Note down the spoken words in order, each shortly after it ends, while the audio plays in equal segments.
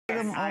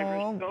them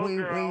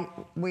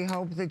all. We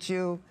hope that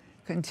you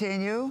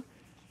continue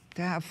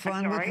to have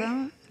fun with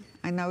them.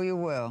 I know you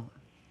will.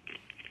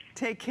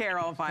 Take care,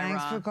 Elvira.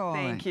 Thanks for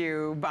calling. Thank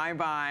you.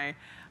 Bye-bye.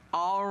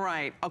 All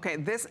right. Okay,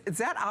 is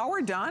that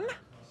hour done?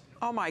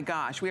 Oh my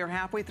gosh, we are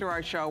halfway through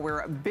our show.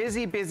 We're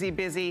busy, busy,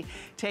 busy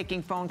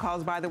taking phone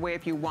calls. By the way,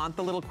 if you want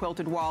the little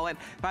quilted wallet,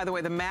 by the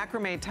way, the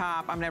macrame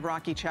top, I'm gonna have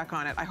Rocky check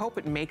on it. I hope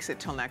it makes it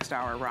till next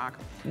hour, Rock.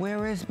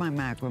 Where is my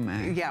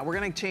macrame? Yeah, we're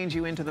gonna change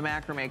you into the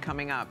macrame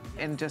coming up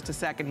in just a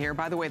second here.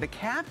 By the way, the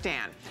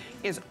caftan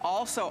is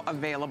also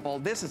available.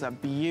 This is a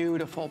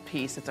beautiful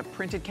piece. It's a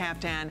printed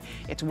caftan.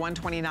 It's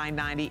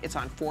 $129.90. It's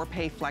on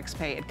 4-pay flex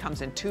pay. It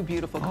comes in 2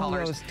 beautiful colors.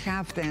 All those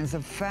caftans,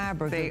 the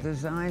fabric, the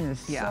design is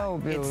so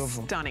beautiful. It's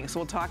stunning. So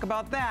we'll talk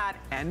about that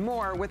and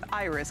more with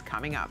Iris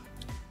coming up.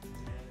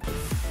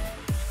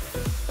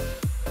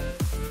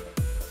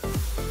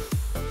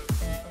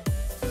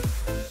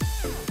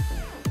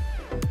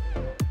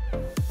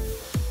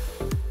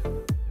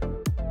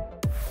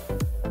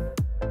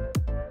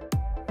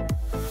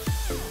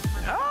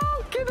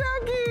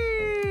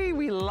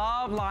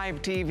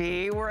 Live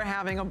TV. We're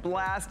having a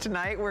blast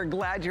tonight. We're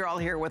glad you're all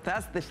here with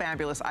us. The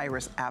fabulous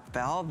Iris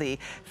Apfel, the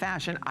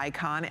fashion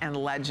icon and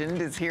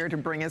legend, is here to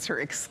bring us her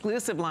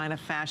exclusive line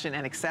of fashion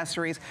and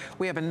accessories.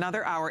 We have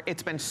another hour.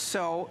 It's been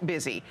so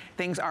busy.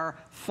 Things are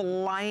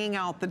flying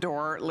out the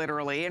door,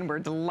 literally, and we're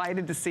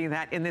delighted to see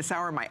that in this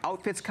hour. My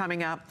outfit's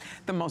coming up.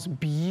 The most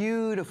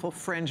beautiful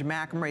fringe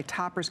macrame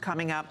toppers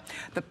coming up.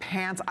 The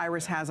pants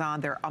Iris has on,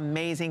 they're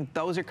amazing.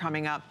 Those are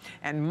coming up,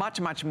 and much,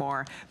 much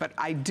more. But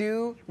I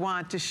do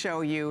want to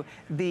show you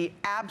the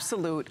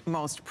absolute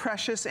most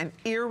precious and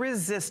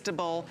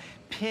irresistible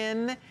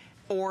pin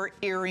or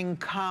earring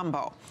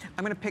combo.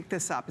 I'm gonna pick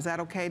this up. Is that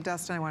okay,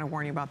 Dustin? I wanna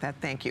warn you about that.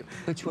 Thank you.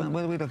 Which one?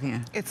 What are we looking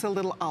at? It's a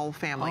little owl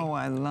family. Oh,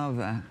 I love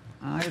that.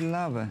 I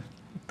love it.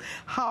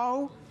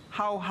 How?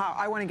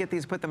 I wanna get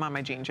these, put them on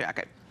my jean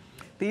jacket.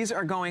 These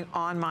are going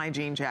on my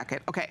jean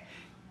jacket. Okay.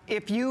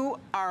 If you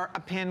are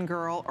a pin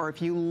girl, or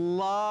if you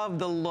love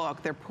the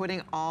look, they're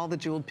putting all the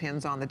jeweled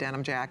pins on the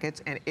denim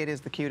jackets, and it is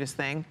the cutest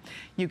thing.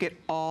 You get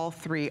all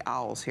 3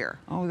 owls here.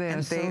 Oh, they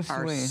are so sweet. They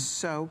are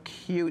so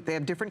cute. They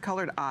have different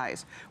colored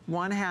eyes.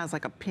 One has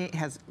like a pink,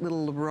 has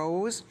little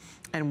rose,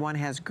 and one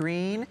has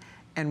green,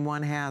 and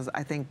one has,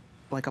 I think,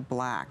 like a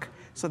black.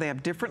 So they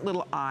have different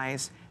little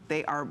eyes.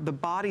 The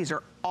bodies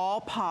are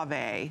all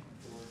pave.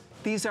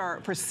 These are,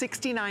 for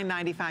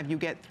 $69.95, you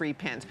get 3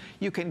 pins.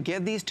 You can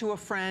give these to a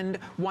friend,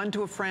 1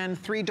 to a friend,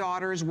 3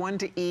 daughters, 1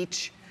 to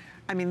each.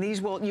 I mean,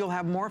 you'll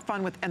have more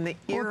fun with, and the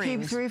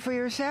earrings. Or keep 3 for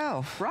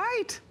yourself.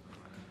 Right.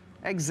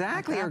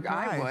 Exactly, or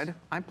I would.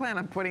 I plan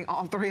on putting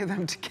all 3 of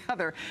them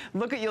together.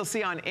 You'll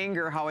see on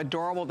Inger how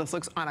adorable this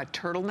looks on a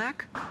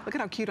turtleneck. Look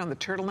at how cute on the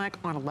turtleneck,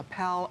 on a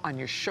lapel, on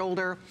your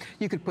shoulder.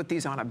 You could put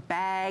these on a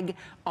bag,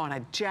 on a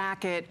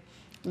jacket.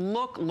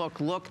 Look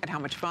at how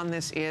much fun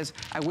this is.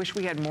 I wish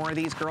we had more of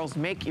these. Girls,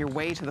 make your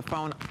way to the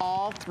phone.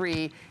 All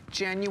 3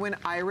 genuine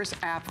Iris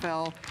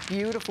Apfel,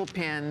 beautiful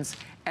pins.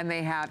 And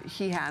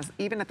he has,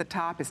 even at the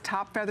top, his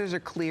top feathers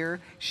are clear,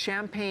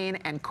 champagne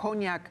and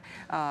cognac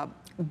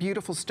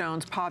beautiful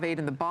stones paved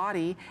in the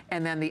body,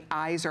 and then the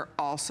eyes are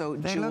also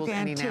jeweled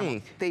and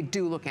enamel. They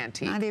do look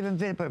antique. Not even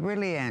bit, but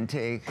really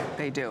antique.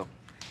 They do.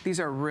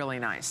 These are really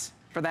nice.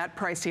 For that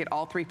price, to get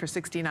all 3 for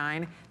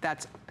 $69,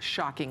 that's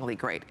shockingly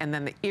great. And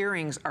then the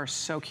earrings are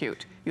so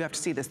cute. You have to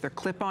see this. They're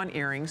clip-on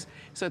earrings,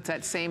 so it's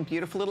that same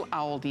beautiful little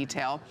owl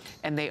detail,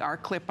 and they are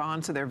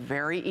clip-on, so they're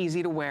very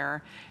easy to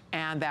wear.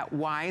 And that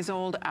wise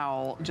old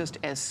owl, just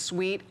as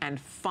sweet and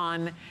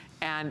fun,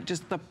 and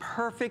just the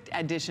perfect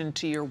addition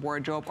to your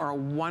wardrobe, or a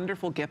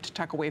wonderful gift to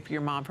tuck away for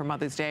your mom for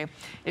Mother's Day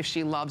if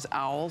she loves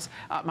owls.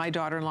 My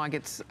daughter-in-law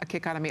gets a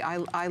kick out of me.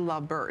 I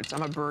love birds.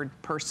 I'm a bird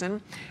person,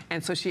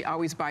 and so she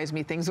always buys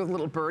me things with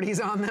little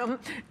birdies on them,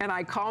 and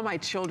I call my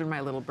children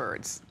my little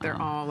birds.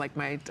 They're all like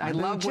I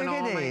love when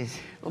all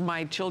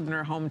my children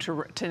are home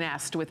to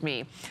nest with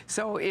me.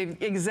 So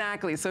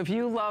exactly. So if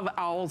you love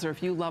owls, or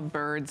if you love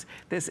birds,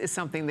 this is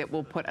something that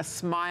will put a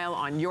smile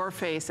on your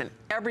face and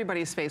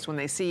everybody's face when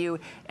they see you.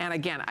 And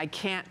again, I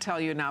can't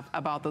tell you enough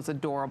about those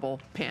adorable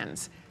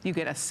pins. You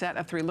get a set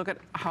of 3. Look at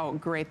how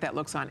great that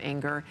looks on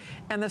Inger.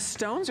 And the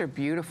stones are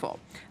beautiful.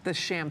 The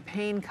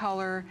champagne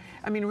color.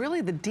 I mean,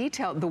 really the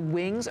detail, the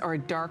wings are a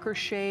darker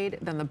shade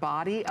than the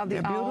body of the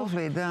owl. They're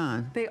beautifully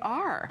done. They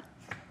are.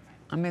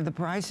 I mean, the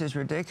price is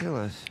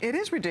ridiculous. It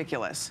is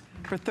ridiculous.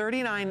 For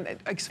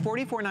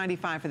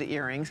 $44.95 for the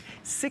earrings,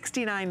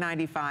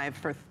 $69.95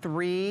 for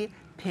 3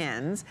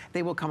 pins.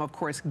 They will come, of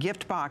course,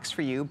 gift box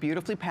for you,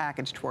 beautifully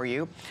packaged for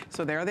you.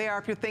 So there they are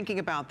if you're thinking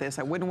about this.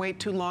 I wouldn't wait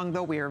too long,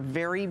 though. We are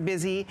very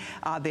busy.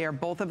 They are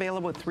both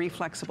available with 3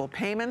 flexible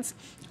payments,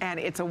 and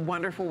it's a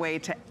wonderful way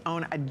to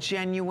own a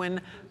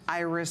genuine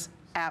Iris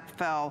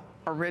Apfel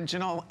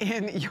original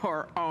in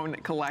your own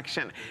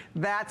collection.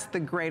 That's the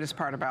greatest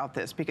part about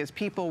this, because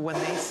people, when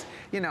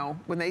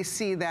they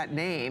see that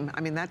name,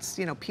 I mean, that's,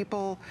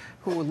 people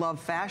who love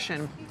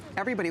fashion,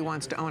 everybody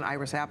wants to own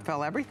Iris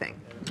Apfel everything.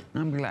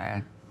 I'm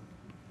glad.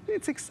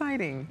 It's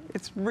exciting.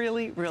 It's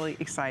really, really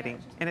exciting.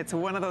 And it's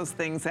one of those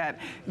things that,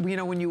 you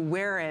know, when you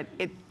wear it,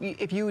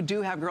 if you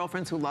do have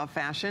girlfriends who love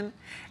fashion,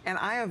 and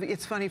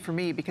it's funny for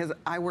me because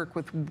I work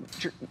with,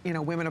 you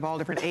know, women of all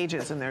different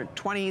ages in their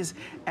 20s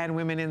and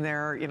women in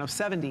their, you know,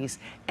 70s,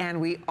 and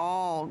we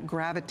all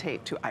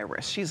gravitate to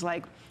Iris.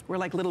 We're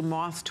like little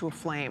moths to a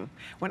flame.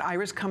 When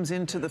Iris comes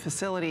into the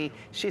facility,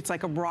 it's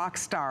like a rock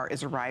star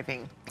is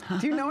arriving.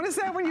 Do you notice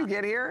that when you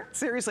get here?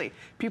 Seriously,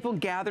 people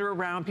gather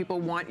around, people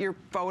want your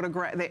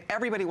photograph,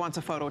 everybody wants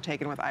a photo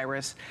taken with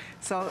Iris.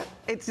 So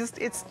it's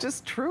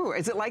just true.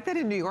 Is it like that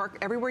in New York?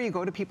 Everywhere you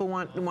go, do people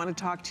want to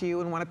talk to you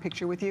and want a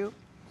picture with you?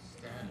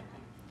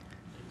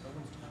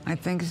 I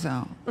think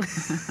so.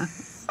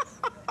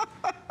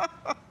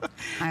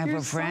 I have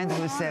a friend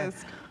who said,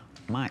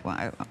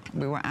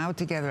 we were out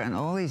together and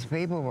all these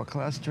people were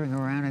clustering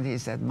around and he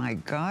said, my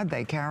God,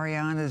 they carry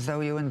on as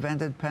though you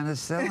invented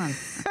penicillin.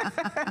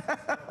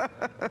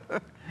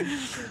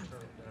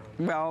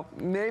 Well,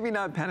 maybe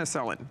not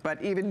penicillin,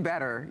 but even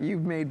better,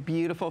 you've made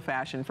beautiful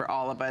fashion for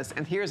all of us.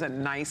 And here's a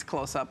nice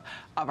close-up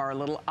of our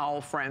little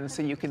owl friends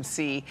so you can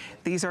see.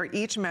 These are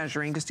each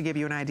measuring, just to give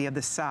you an idea of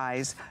the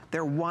size.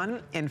 They're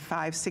 1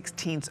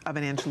 5/16 of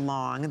an inch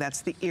long.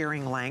 That's the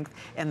earring length.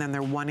 And then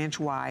they're 1 inch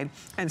wide.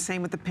 And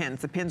same with the pins.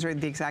 The pins are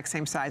the exact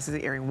same size as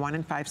the earring,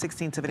 1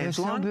 5/16 of an inch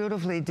long. They're so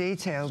beautifully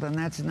detailed, and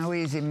that's no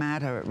easy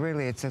matter.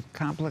 Really, it's a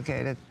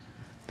complicated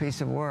piece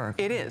of work.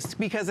 It is,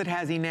 because it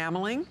has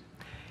enameling.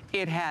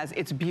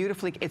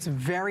 It's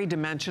very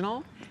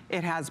dimensional.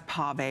 It has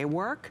pave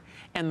work,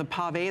 and the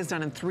pave is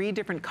done in 3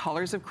 different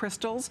colors of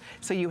crystals.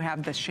 So you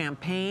have the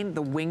champagne,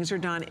 the wings are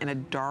done in a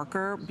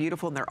darker,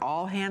 beautiful, and they're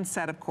all hand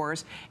set, of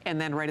course.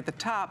 And then right at the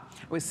top,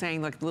 I was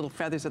saying, like, the little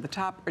feathers at the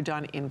top are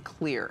done in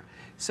clear.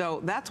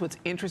 So that's what's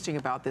interesting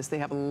about this. They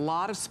have a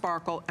lot of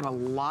sparkle and a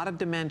lot of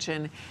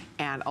dimension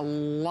and a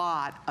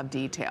lot of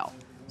detail.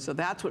 So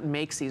that's what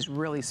makes these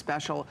really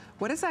special.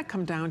 What does that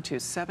come down to?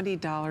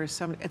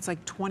 $70, it's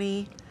like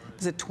 20,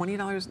 is it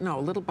 $20? No, a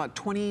little about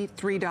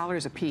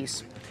 $23 a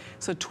piece.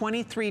 So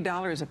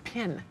 $23 a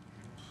pin.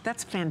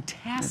 That's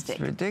fantastic.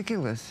 It's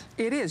ridiculous.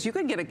 It is. You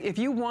could get if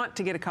you want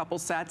to get a couple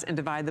sets and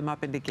divide them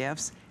up into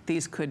gifts,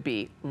 these could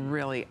be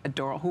really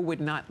adorable. Who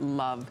would not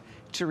love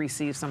to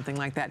receive something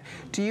like that?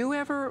 Do you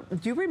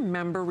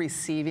remember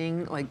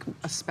receiving like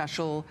a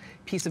special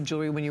piece of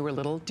jewelry when you were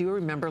little? Do you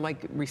remember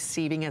like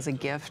receiving as a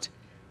gift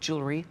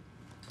jewelry?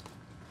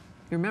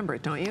 You remember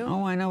it, don't you?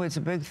 Oh, I know. It's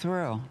a big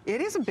thrill. It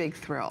is a big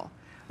thrill.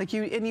 Like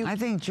I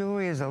think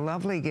jewelry is a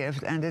lovely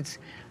gift, and it's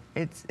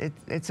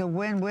a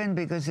win-win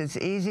because it's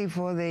easy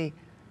for the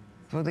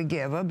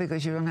giver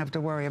because you don't have to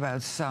worry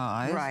about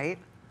size. Right.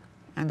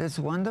 And it's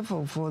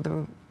wonderful for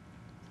the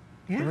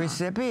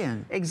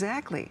recipient.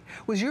 Exactly.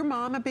 Was your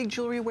mom a big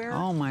jewelry wearer?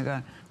 Oh my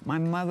God. My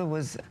mother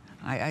was,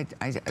 I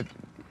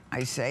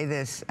say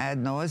this ad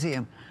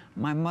nauseum,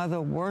 my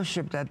mother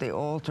worshipped at the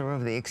altar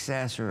of the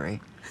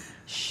accessory.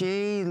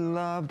 She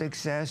loved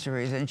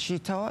accessories, and she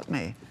taught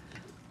me.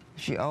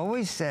 She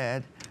always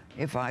said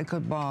if I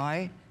could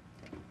buy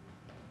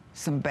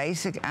some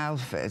basic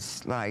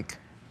outfits like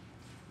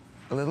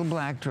a little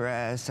black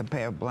dress, a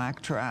pair of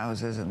black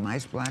trousers, a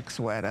nice black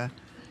sweater,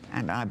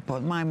 and I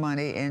put my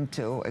money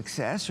into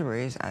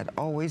accessories, I'd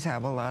always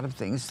have a lot of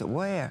things to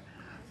wear.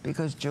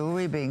 Because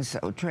jewelry being so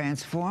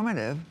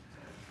transformative,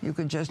 you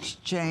can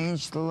just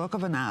change the look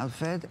of an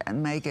outfit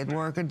and make it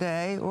work a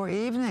day or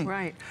evening.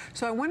 Right.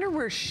 So I wonder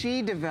where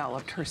she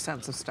developed her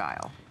sense of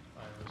style.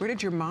 Where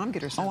did your mom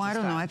get her sense of style? Oh, I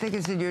don't know. I think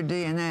it's in your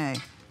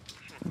DNA.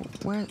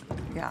 Where?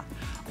 Yeah.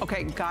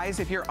 Okay,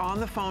 guys, if you're on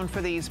the phone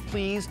for these,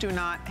 please do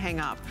not hang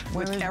up.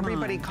 Where With is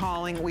everybody mine?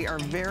 calling, we are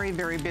very,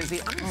 very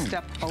busy. I'm gonna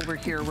step over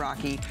here,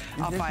 Rocky.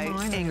 I'll buy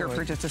Inger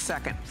for just a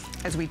second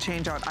as we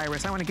change out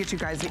Iris. I wanna get you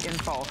guys the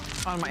info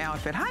on my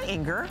outfit. Hi,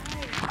 Inger.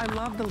 I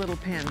love the little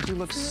pins. You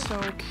look so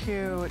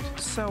cute,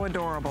 so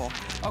adorable.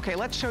 Okay,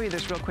 let's show you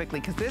this real quickly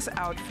because this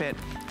outfit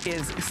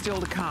is still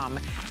to come.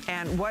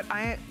 And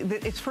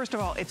first of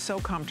all, it's so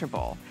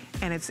comfortable.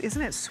 And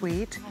isn't it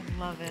sweet? I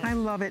love it. I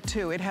love it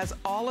too. It has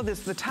all of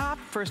this. The top,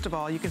 first of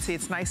all, you can see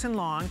it's nice and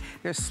long.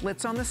 There's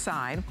slits on the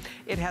side.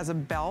 It has a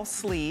bell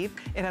sleeve.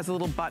 It has a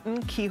little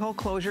button keyhole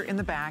closure in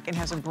the back and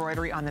has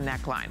embroidery on the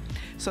neckline.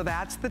 So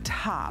that's the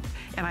top.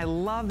 And I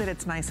love that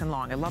it's nice and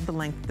long. I love the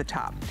length of the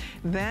top.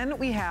 Then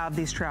we have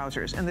these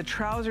trousers, and the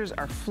trousers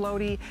are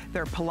floaty.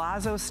 They're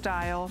palazzo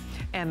style,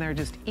 and they're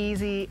just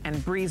easy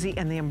and breezy,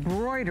 and the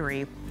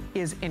embroidery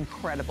is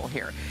incredible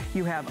here.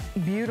 You have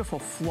beautiful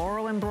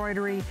floral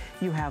embroidery,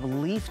 you have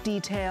leaf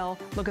detail,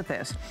 look at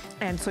this.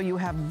 And so you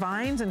have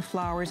vines and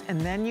flowers, and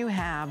then you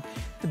have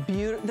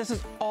this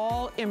is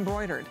all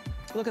embroidered.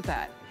 Look at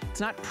that. It's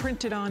not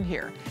printed on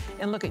here.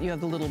 And look at, you have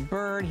the little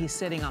bird, he's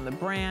sitting on the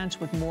branch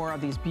with more of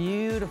these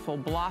beautiful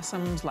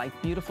blossoms, like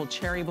beautiful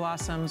cherry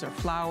blossoms or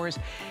flowers.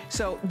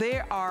 So they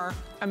are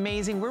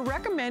amazing. We're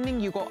recommending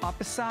you go up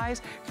a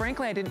size.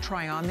 Frankly, I didn't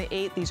try on the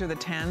 8. These are the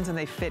 10s and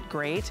they fit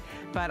great.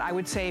 But I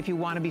would say if you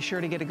want to be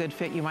sure to get a good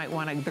fit, you might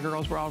want to, the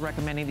girls were all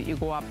recommending that you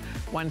go up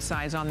one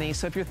size on these.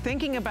 So if you're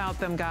thinking about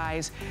them,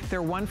 guys,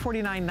 they're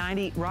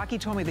 $149.90. Rocky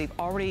told me they've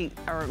already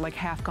are like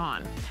half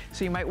gone.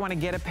 So you might want to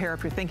get a pair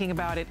if you're thinking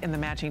about it, in the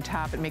matching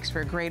top. It makes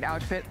for a great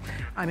outfit.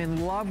 I'm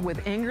in love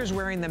with Ingers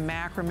wearing the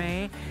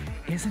macrame.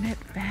 Isn't it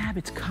fab?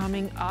 It's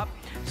coming up,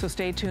 so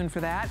stay tuned for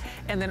that.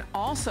 And then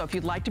also, if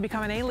you'd like to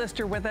become an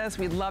A-lister with us,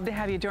 we'd love to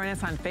have you join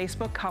us on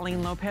Facebook,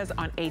 Colleen Lopez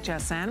on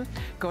HSN.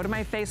 Go to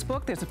my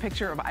Facebook, there's a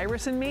picture of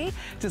Iris and me.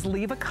 Just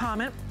leave a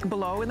comment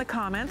below in the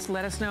comments.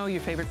 Let us know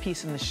your favorite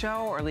piece in the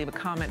show, or leave a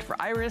comment for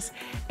Iris.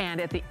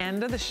 And at the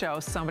end of the show,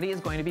 somebody is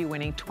going to be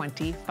winning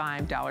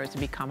 $25 to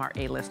become our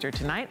A-lister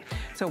tonight.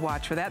 So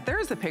watch for that.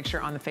 There's the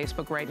picture on the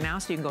Facebook right now,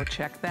 so you can go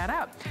check that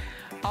out.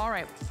 All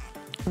right.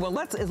 Well,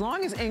 as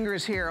long as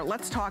Inger's here,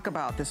 let's talk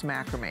about this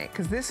macrame,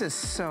 because this is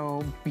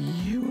so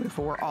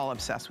beautiful. We're all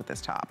obsessed with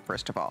this top,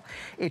 first of all.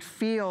 It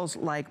feels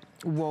like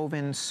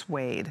woven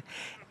suede.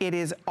 It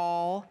is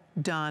all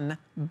done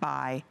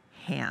by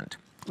hand.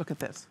 Look at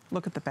this.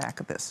 Look at the back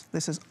of this.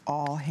 This is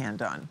all hand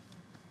done.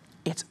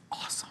 It's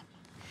awesome.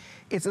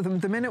 It's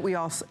the minute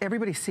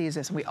everybody sees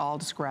this, and we all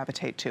just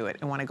gravitate to it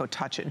and want to go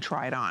touch it and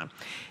try it on.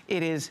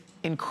 It is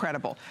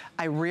incredible.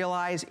 I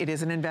realize it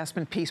is an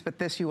investment piece, but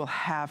this you will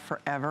have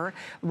forever.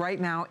 Right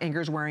now,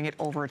 Inger's wearing it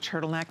over a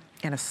turtleneck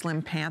and a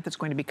slim pant that's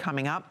going to be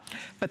coming up.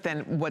 But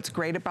then what's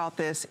great about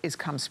this is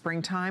come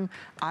springtime,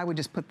 I would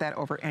just put that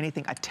over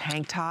anything, a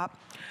tank top,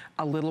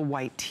 a little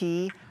white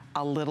tee,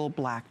 a little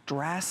black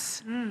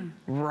dress,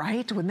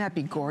 right? Wouldn't that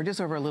be gorgeous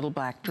over a little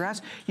black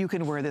dress? You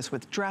can wear this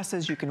with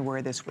dresses, you can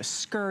wear this with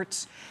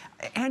skirts,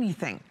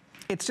 anything.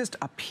 It's just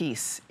a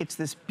piece. It's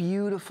this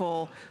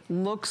beautiful,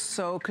 looks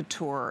so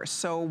couture,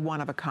 so one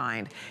of a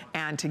kind.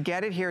 And to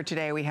get it here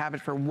today, we have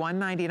it for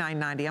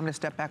 $199.90. I'm gonna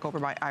step back over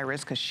by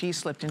Iris because she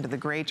slipped into the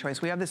gray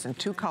choice. We have this in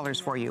 2 colors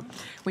for you.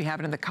 We have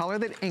it in the color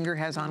that Inger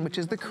has on, which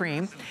is the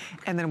cream.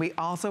 And then we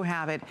also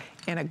have it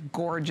in a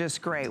gorgeous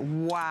gray.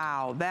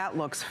 Wow, that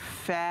looks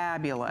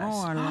fabulous.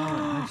 Oh, I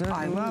love it.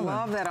 I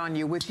love that on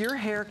you. With your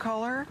hair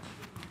color,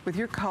 with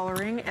your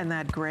coloring and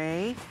that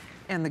gray,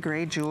 and the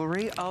gray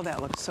jewelry. Oh,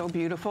 that looks so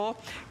beautiful.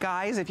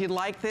 Guys, if you'd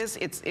like this,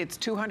 it's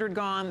 200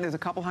 gone. There's a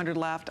couple hundred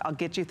left. I'll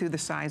get you through the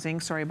sizing.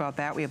 Sorry about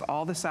that. We have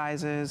all the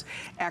sizes,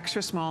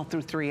 extra small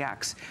through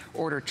 3X.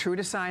 Order true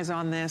to size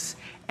on this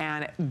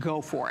and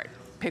go for it.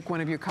 Pick one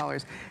of your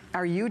colors.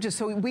 Are you just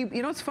so,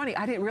 you know, it's funny,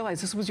 I didn't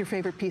realize this was your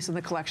favorite piece in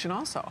the collection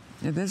also.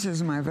 Yeah, this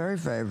is my very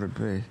favorite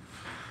piece.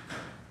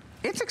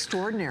 It's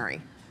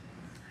extraordinary.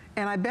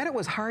 And I bet it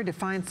was hard to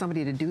find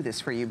somebody to do this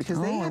for you, because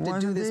they had to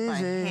do this by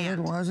hand.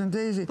 It wasn't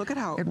easy. Look at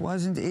how... It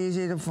wasn't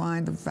easy to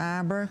find the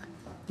fabric.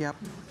 Yep.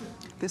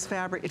 This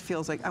fabric, it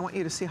feels like, I want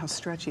you to see how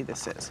stretchy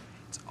this is.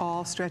 It's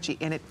all stretchy,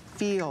 and it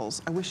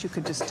feels, I wish you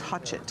could just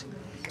touch it.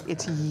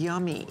 It's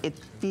yummy. It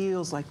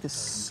feels like this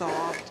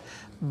soft,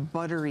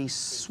 buttery,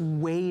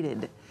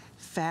 suede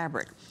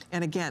fabric.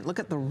 And again, look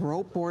at the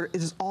rope border.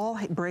 This is all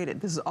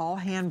braided. This is all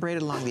hand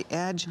braided along the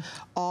edge.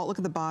 All, look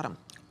at the bottom.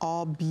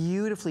 All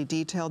beautifully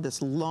detailed,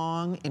 this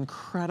long,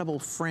 incredible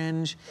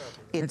fringe.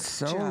 It's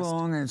so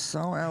long and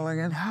so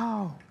elegant.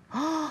 No.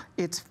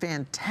 It's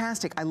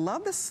fantastic. I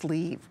love the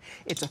sleeve.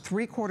 It's a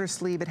 3/4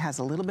 sleeve. It has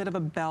a little bit of a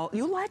bell.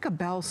 You like a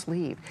bell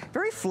sleeve.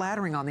 Very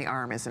flattering on the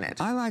arm, isn't it?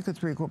 I like the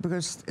 3/4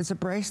 because it's a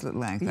bracelet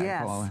length,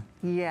 I call it.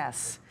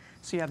 Yes.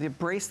 So you have the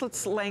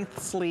bracelet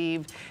length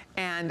sleeve,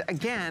 and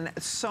again,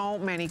 so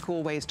many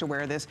cool ways to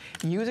wear this.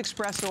 Use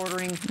express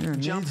ordering,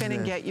 jump in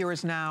and get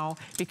yours now,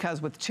 because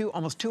with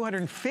almost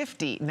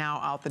 250 now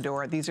out the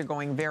door, these are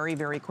going very,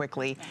 very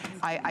quickly.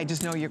 I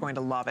just know you're going to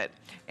love it.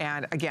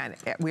 And again,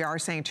 we are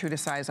saying true to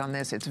size on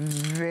this. It's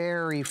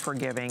very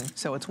forgiving,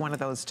 so it's one of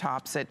those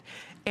tops that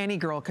any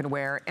girl can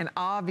wear. And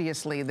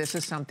obviously, this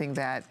is something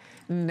that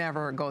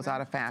never goes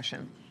out of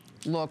fashion.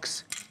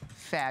 Looks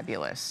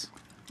fabulous.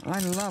 I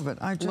love it.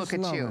 I just love it.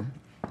 Look at you.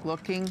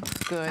 Looking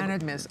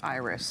good, Miss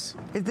Iris.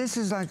 This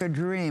is like a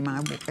dream.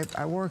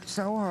 I worked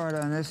so hard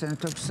on this, and it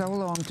took so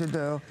long to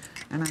do,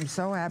 and I'm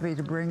so happy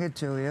to bring it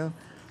to you.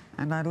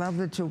 And I love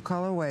the 2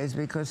 colorways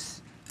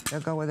because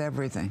they'll go with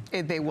everything.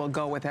 They will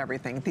go with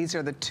everything. These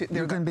are the two,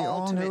 they're the ultimate You can be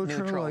all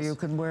neutral, neutrals. or you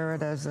can wear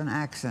it as an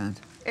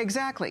accent.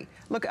 Exactly.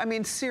 Look, I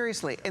mean,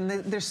 seriously, and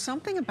there's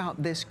something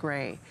about this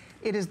gray.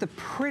 It is the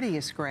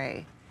prettiest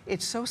gray.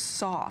 It's so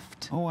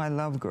soft. Oh, I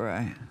love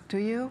gray. Do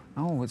you?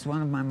 Oh, it's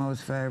one of my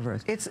most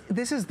favorites.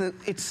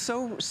 It's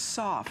so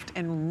soft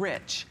and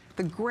rich.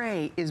 The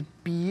gray is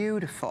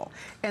beautiful.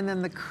 And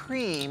then the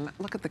cream,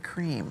 look at the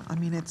cream. I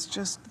mean, it's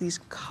just these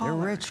colors.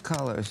 They're rich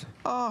colors.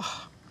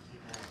 Oh,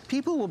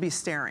 people will be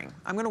staring.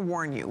 I'm gonna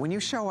warn you, when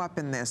you show up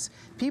in this,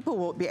 people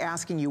will be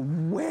asking you,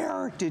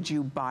 where did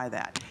you buy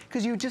that?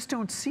 Because you just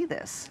don't see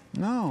this.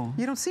 No.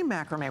 You don't see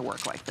macrame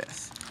work like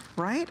this,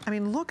 right? I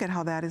mean, look at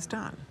how that is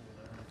done.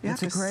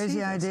 It's a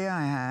crazy idea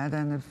I had,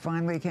 and it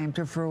finally came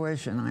to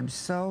fruition. I'm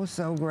so,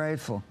 so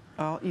grateful.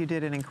 Oh, you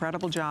did an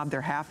incredible job.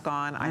 They're half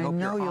gone. I hope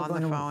you're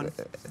on the phone.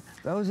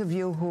 Those of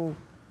you who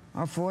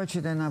are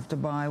fortunate enough to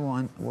buy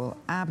one will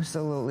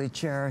absolutely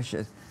cherish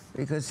it,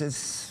 because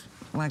it's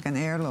like an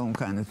heirloom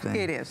kind of thing.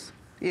 It is.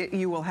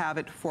 You will have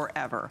it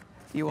forever.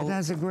 It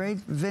has a great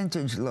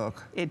vintage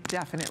look. It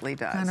definitely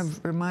does. Kind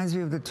of reminds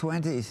me of the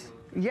 20s.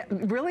 Yeah,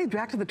 really?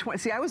 Back to the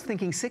 20s? See, I was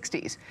thinking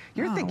 60s.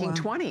 You're thinking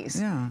 20s.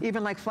 Yeah.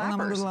 Even like flappers.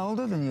 Well, I'm a little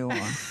older than you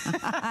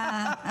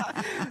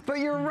are. But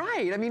you're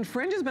right. I mean,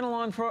 fringe has been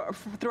along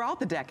throughout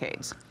the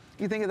decades.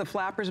 You think of the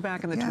flappers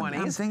back in the 20s.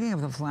 I'm thinking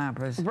of the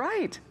flappers.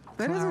 Right.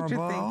 That is what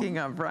you're thinking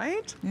of,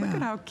 right? Yeah. Look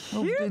at how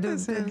cute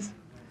this is.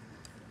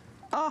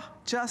 Oh,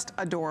 just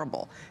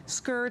adorable.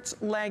 Skirts,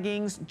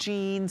 leggings,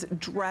 jeans,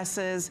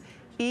 dresses.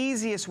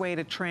 Easiest way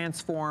to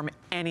transform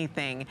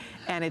anything,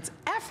 and it's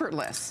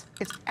effortless.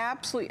 It's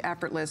absolutely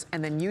effortless,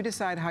 and then you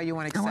decide how you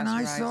want to accessorize. When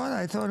I saw it,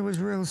 I thought it was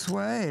real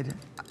suede.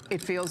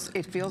 It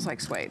feels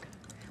like suede.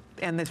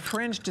 And the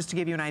fringe, just to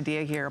give you an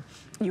idea here,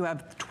 you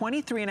have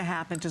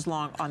 23.5 inches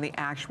long on the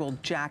actual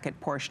jacket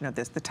portion of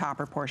this, the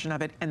topper portion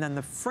of it, and then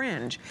the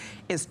fringe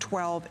is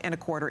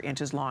 12.25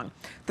 inches long.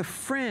 The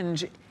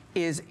fringe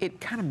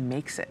it kind of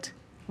makes it,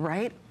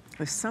 right?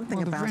 There's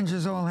something about the fringe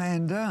is all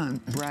hand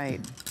done. Right,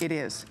 it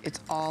is.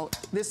 It's all,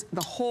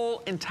 the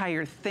whole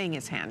entire thing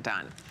is hand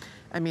done.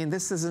 I mean,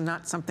 this is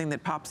not something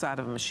that pops out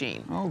of a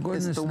machine. Oh,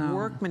 goodness, it's the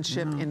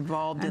workmanship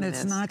involved in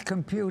this. And it's not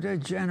computer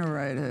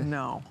generated.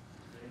 No,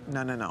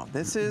 no, no, no.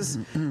 This is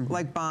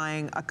like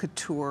buying a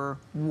couture,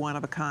 one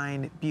of a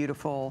kind,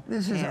 beautiful,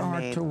 This is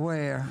handmade. art to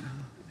wear.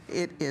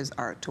 It is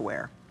art to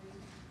wear.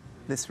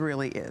 This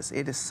really is.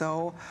 It is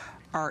so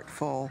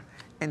artful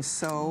and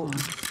so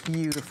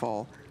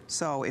beautiful.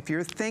 So if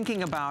you're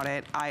thinking about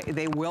it,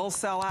 they will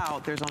sell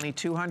out. There's only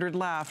 200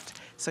 left,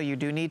 so you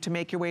do need to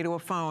make your way to a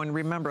phone.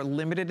 Remember,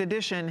 limited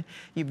edition.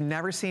 You've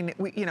never seen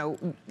it. You know,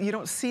 you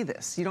don't see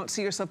this. You don't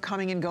see yourself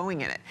coming and going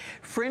in it.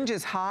 Fringe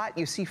is hot.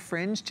 You see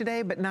fringe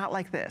today, but not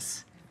like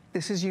this.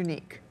 This is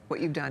unique,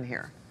 what you've done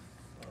here.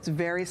 It's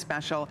very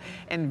special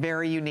and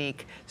very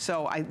unique.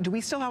 So do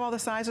we still have all the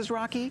sizes,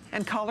 Rocky,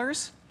 and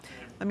colors?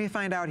 Let me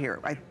find out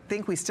here. I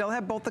think we still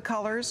have both the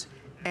colors,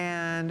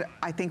 and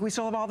I think we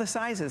still have all the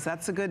sizes.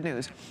 That's the good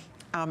news.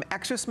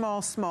 Extra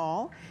small,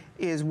 small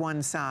is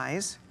one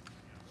size.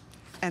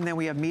 And then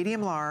we have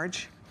medium,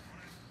 large,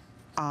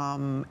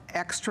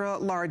 extra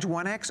large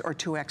 1X or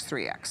 2X,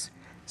 3X.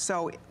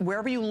 So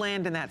wherever you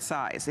land in that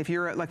size, if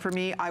you're, like for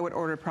me, I would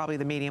order probably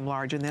the medium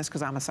large in this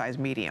because I'm a size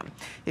medium.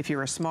 If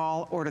you're a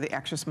small, order the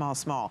extra small,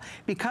 small.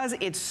 Because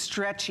it's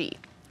stretchy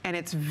and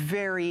it's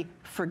very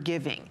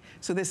forgiving.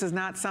 So this is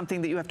not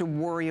something that you have to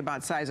worry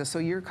about sizes. So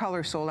your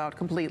color sold out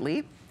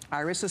completely.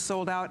 Iris is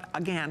sold out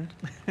again.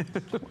 I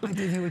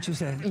didn't hear what you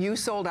said. You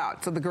sold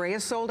out. So the gray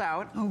is sold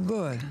out. Oh,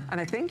 good. And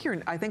I think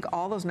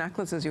all those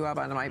necklaces you have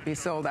on might be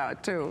sold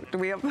out too. Do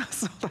we have those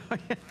sold out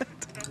yet?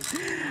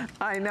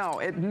 I know,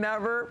 it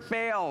never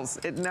fails.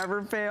 It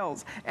never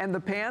fails. And the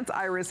pants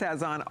Iris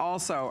has on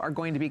also are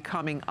going to be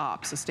coming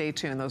up. So stay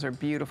tuned. Those are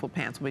beautiful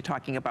pants. We'll be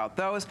talking about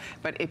those.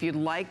 But if you'd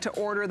like to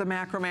order the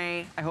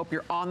macrame, I hope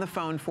you're on the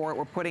phone for it.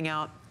 We're putting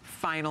out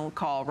final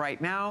call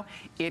right now.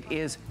 It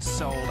is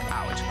sold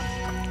out.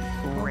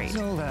 Great.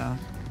 Sold out.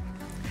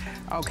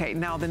 Okay,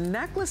 now the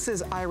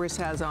necklaces Iris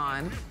has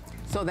on,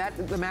 so that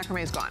the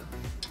macrame is gone.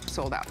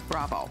 Sold out.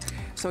 Bravo.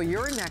 So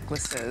your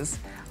necklaces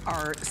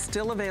are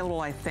still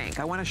available, I think.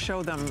 I want to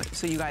show them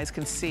so you guys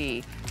can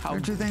see how...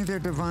 Don't you think they're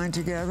divine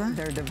together?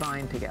 They're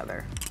divine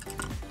together.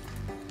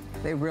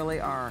 They really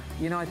are.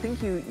 You know, I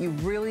think you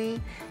really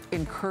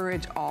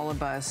encourage all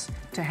of us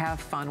to have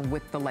fun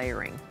with the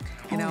layering.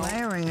 You know,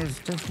 layering is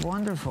just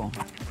wonderful.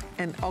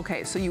 And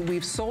okay, so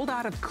we've sold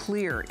out of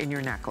clear in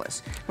your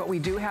necklace, but we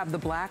do have the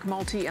black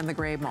multi and the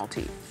gray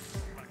multi.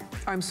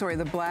 I'm sorry,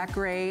 the black,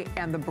 gray,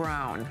 and the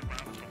brown.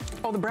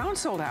 Oh, the brown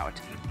sold out.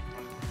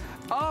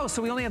 Oh,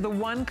 so we only have the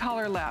one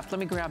color left. Let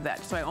me grab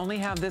that. So I only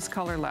have this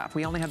color left.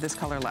 We only have this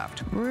color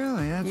left.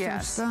 Really?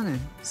 That's so stunning.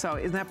 So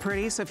isn't that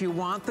pretty? So if you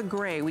want the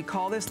gray, we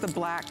call this the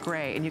black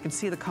gray, and you can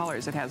see the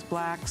colors. It has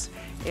blacks,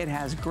 it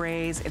has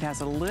grays, it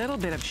has a little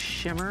bit of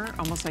shimmer,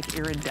 almost like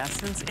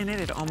iridescence in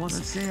it. It almost...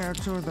 Let's see how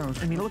two of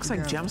those. I mean, it looks like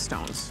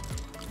gemstones.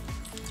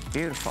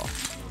 Beautiful.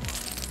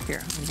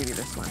 Here, I'll give you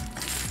this one.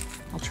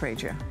 I'll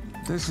trade you.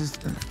 This is...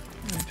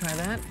 Wanna try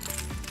that?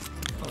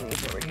 I'll leave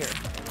it over here.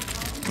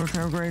 Look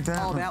how great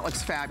that looks. Oh, that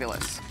looks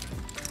fabulous.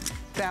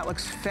 That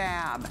looks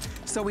fab.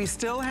 So we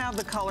still have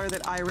the color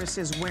that Iris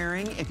is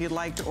wearing. If you'd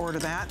like to order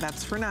that,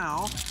 that's for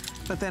now.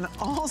 But then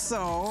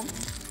also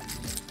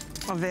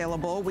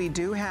available, we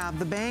do have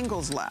the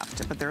bangles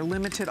left, but they're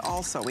limited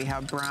also. We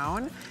have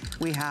brown,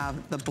 we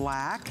have the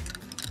black,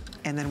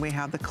 and then we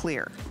have the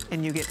clear.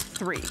 And you get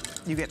 3.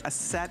 You get a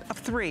set of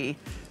 3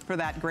 for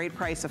that great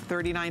price of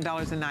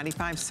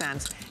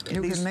 $39.95.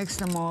 You can mix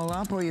them all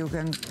up, or you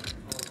can...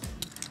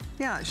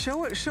 Yeah,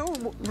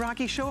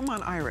 Rocky, show them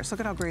on Iris. Look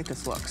at how great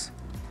this looks.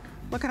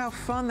 Look at how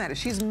fun that is.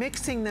 She's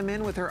mixing them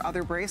in with her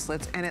other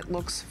bracelets, and it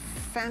looks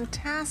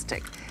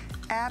fantastic.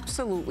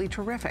 absolutely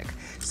terrific.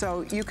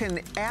 So you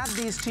can add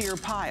these to your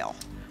pile,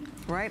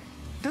 right?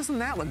 Doesn't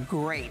that look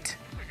great?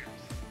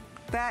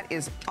 That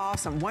is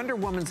awesome. Wonder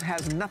Woman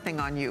has nothing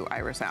on you,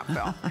 Iris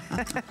Apfel,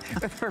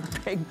 with her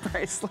big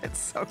bracelets.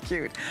 So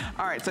cute.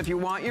 All right, so if you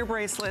want your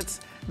bracelets,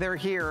 they're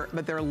here,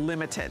 but they're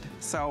limited.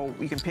 So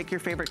you can pick your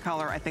favorite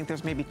color. I think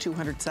there's maybe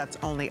 200 sets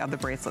only of the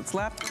bracelets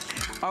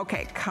left.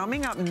 Okay,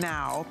 coming up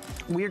now,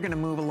 we are going to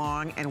move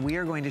along, and we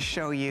are going to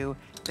show you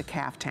the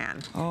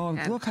caftan. Oh,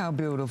 and look how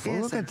beautiful.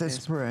 Look at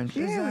this print.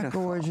 Isn't that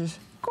gorgeous?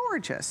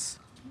 Gorgeous.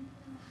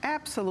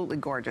 Absolutely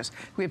gorgeous.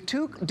 We have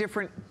two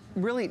different,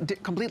 really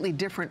completely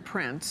different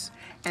prints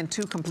and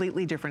two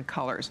completely different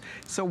colors.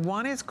 So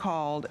one is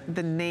called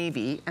the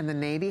navy, and the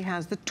navy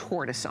has the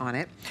tortoise on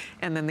it.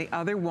 And then the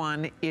other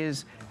one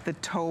is the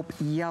taupe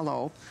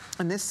yellow.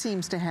 And this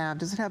seems to have,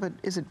 does it have a,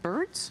 is it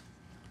birds?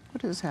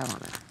 What does this have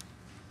on it?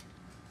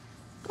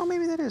 Oh,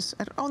 maybe that is.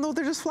 Oh, no,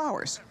 they're just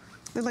flowers.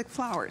 They're like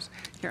flowers.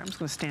 Here, I'm just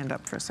gonna stand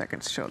up for a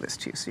second to show this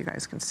to you so you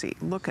guys can see.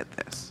 Look at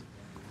this.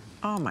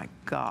 Oh my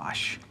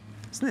gosh.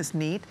 Isn't this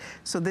neat?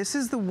 So this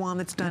is the one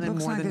that's done in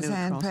more than neutrals.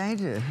 It looks like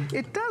it's hand-painted.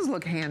 It does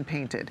look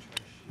hand-painted.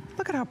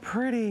 Look at how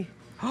pretty.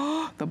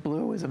 Oh, the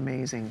blue is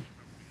amazing.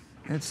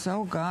 It's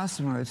so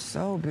gossamer. It's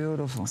so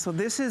beautiful. So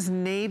this is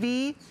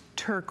navy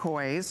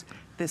turquoise.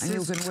 This and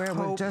is you can wear it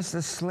with just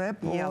a slip.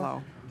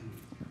 Yellow.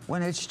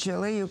 When it's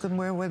chilly, you can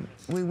wear with,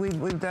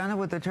 we've done it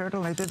with the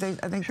turtleneck.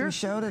 I think we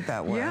showed it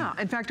that way. Yeah,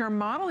 in fact, our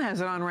model has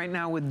it on right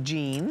now with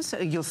jeans.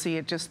 You'll see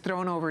it just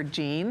thrown over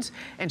jeans,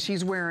 and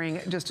she's wearing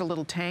just a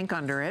little tank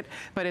under it,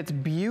 but it's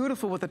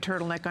beautiful with a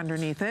turtleneck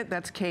underneath it.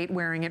 That's Kate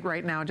wearing it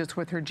right now just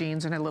with her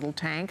jeans and a little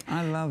tank.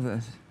 I love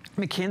this.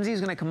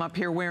 Mackenzie's gonna come up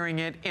here wearing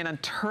it in a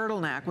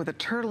turtleneck, with a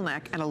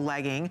turtleneck and a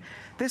legging.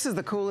 This is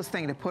the coolest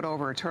thing to put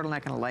over a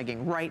turtleneck and a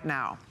legging right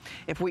now.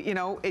 If we, you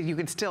know, you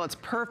can still, it's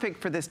perfect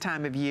for this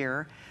time of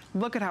year.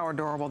 Look at how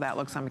adorable that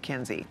looks on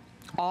Mackenzie.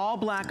 All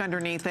black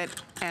underneath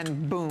it,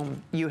 and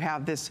boom, you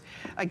have this,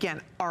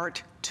 again,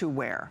 art to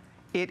wear.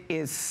 It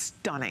is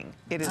stunning.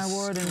 It is I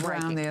wore it in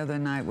brown the other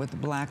night with the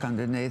black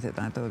underneath it.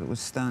 I thought it was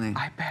stunning.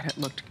 I bet it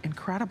looked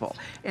incredible.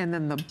 And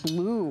then the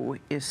blue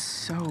is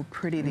so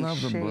pretty. These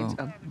shades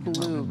of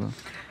blue.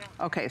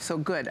 Okay, so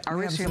good.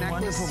 Iris, we have some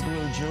necklace, wonderful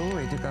blue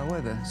jewelry to go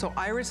with it. So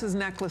Iris's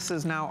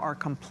necklaces now are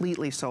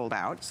completely sold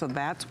out. So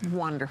that's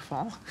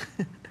wonderful.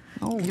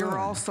 Oh, you're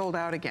all sold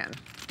out again.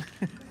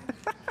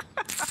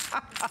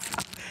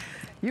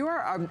 You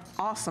are an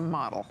awesome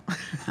model.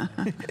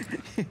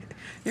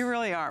 You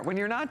really are. When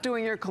you're not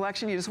doing your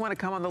collection, you just want to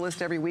come on the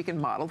list every week and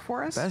model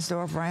for us. Best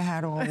offer I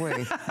had all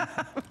week.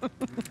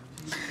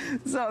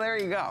 So there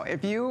you go.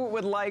 If you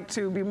would like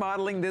to be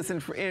modeling this in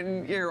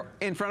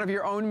front of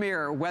your own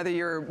mirror, whether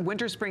you're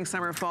winter, spring,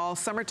 summer, fall,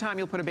 summertime,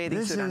 you'll put a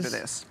bathing suit under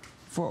this.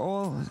 For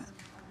all.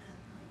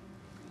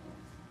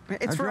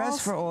 It's a dress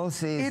for all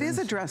seasons. It is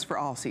a dress for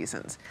all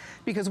seasons,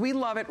 because we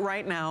love it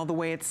right now the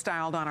way it's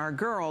styled on our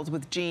girls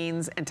with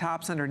jeans and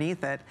tops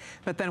underneath it.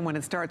 But then when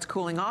it starts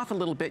cooling off a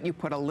little bit, you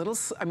put a little,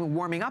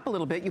 warming up a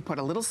little bit, you put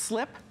a little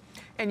slip,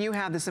 and you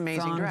have this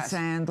amazing dress.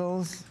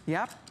 Sandals.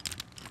 Yep.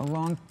 A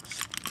long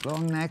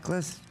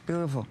necklace.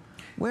 Beautiful.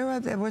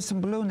 There were some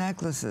blue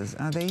necklaces.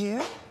 Are they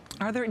here?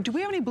 Are there? Do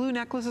we have any blue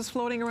necklaces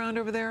floating around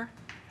over there?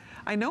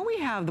 I know we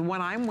have the one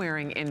I'm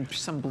wearing in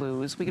some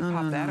blues. We can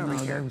pop that over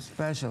here. They're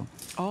special.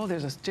 Oh,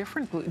 there's a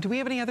different blue. Do we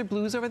have any other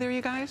blues over there,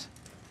 you guys?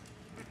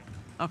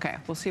 Okay,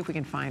 we'll see if we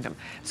can find them.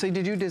 So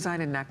did you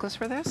design a necklace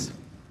for this?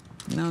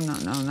 No,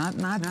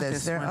 not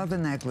this. There are other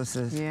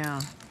necklaces.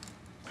 Yeah.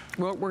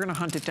 Well, we're gonna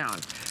hunt it down.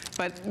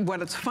 But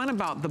what's fun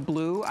about the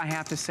blue, I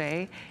have to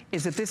say,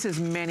 is that this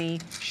is many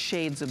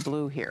shades of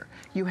blue here.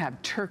 You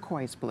have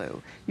turquoise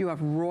blue, you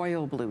have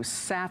royal blue,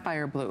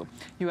 sapphire blue,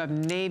 you have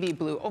navy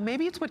blue. Oh,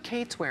 maybe it's what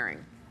Kate's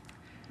wearing.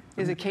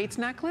 Is it Kate's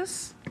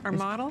necklace, our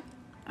model?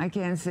 I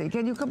can't see.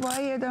 Can you come by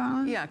here,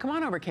 darling? Yeah, come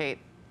on over, Kate.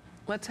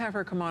 Let's have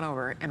her come on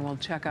over and we'll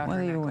check out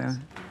her necklace. What are you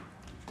wearing?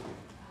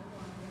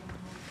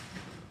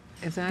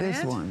 Is that it?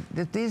 This one.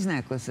 These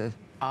necklaces.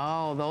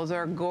 Oh, those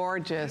are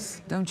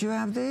gorgeous. Don't you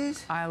have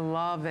these? I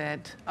love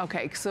it.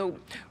 Okay, so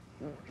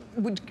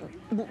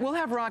we'll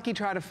have Rocky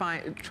try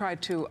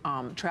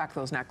to track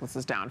those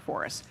necklaces down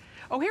for us.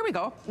 Oh, here we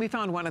go. We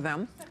found one of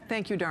them.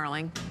 Thank you,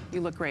 darling.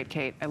 You look great,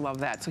 Kate. I love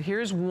that. So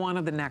here's one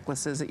of the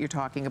necklaces that you're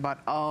talking about.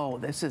 Oh,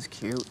 this is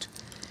cute.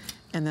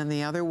 And then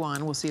the other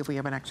one, we'll see if we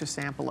have an extra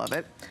sample of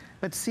it.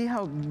 But see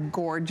how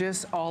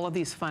gorgeous all of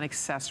these fun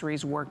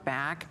accessories work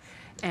back.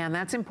 And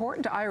that's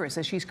important to Iris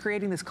as she's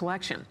creating this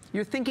collection.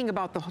 You're thinking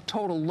about the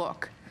total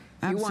look.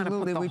 You want to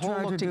put the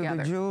whole look together. We try to do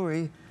the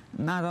jewelry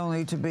not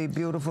only to be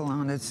beautiful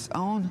on its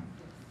own,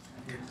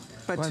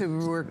 but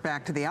to work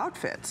back to the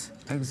outfits.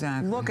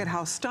 Exactly. Look at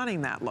how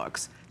stunning that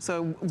looks.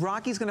 So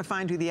Rocky's going to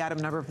find you the item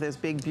number for this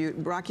big beauty.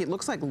 Rocky, it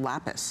looks like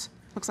lapis.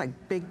 Looks like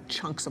big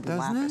chunks of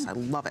lapis. I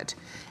love it.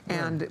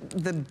 And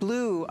the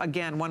blue,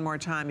 again, one more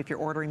time, if you're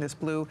ordering this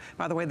blue,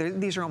 by the way,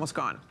 these are almost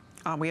gone.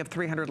 We have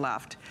 300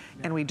 left.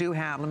 And we do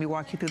have, let me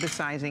walk you through the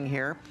sizing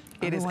here.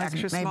 It is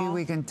extra small. Maybe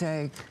we can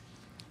take.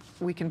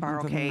 we can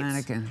borrow For the Kate's.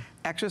 mannequin.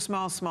 Extra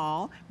small,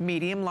 small,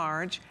 medium,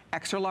 large,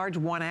 extra large,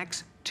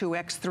 1X,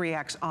 2X,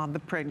 3X on the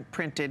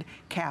printed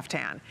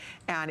caftan.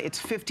 And it's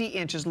 50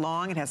 inches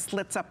long. It has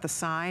slits up the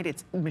side.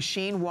 It's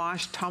machine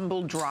washed,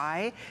 tumble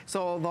dry.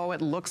 So although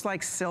it looks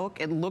like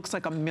silk, it looks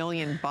like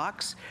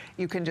 $1,000,000.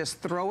 You can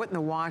just throw it in the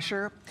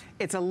washer.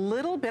 It's a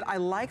little bit, I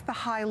like the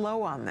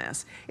high-low on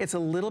this. It's a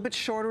little bit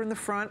shorter in the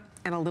front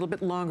and a little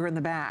bit longer in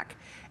the back.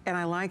 And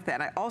I like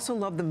that. I also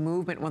love the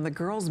movement when the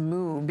girls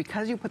move,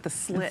 because you put the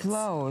slits. It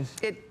flows.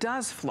 It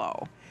does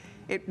flow.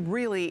 It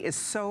really is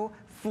so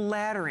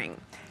flattering,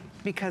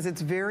 because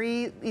it's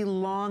very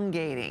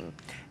elongating.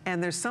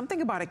 And there's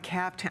something about a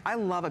caftan. I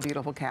love a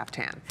beautiful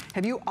caftan.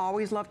 Have you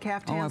always loved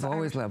caftans? Oh, I've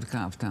always loved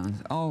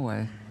caftans,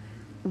 always.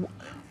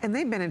 And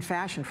they've been in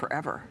fashion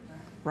forever,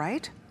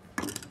 right?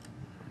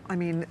 I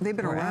mean, they've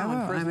been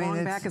around for as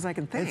long back as I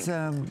can think. It's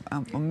a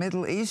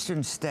Middle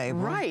Eastern staple.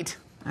 Right.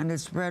 And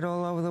it's spread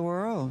all over the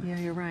world. Yeah,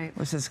 you're right.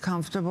 Which is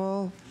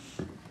comfortable.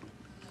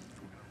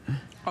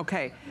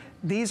 Okay,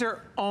 these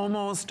are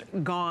almost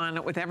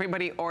gone with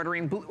everybody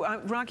ordering blue.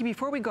 Rocky,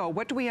 before we go,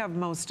 what do we have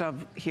most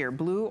of here?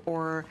 Blue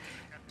or,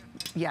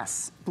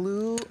 yes,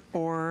 blue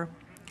or,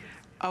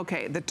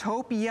 okay, the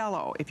taupe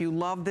yellow. If you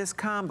love this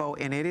combo,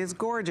 and it is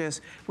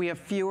gorgeous, we have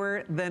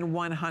fewer than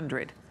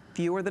 100.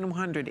 Fewer than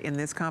 100 in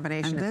this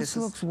combination. And this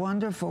looks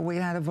wonderful. We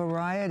had a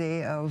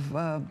variety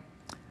of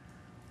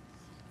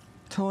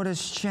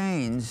tortoise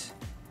chains.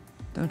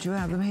 Don't you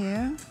have them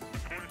here?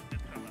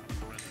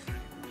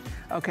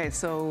 Okay,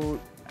 so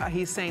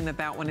he's saying that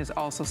that one is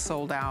also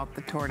sold out,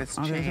 the tortoise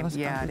chain.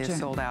 Yeah, it is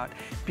sold out.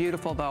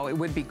 Beautiful, though. It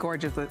would be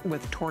gorgeous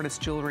with tortoise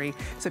jewelry.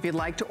 So if you'd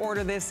like to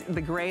order this,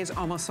 the gray is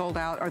almost sold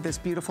out, or this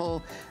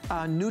beautiful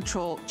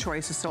neutral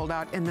choice is sold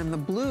out. And then the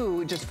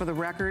blue, just for the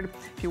record,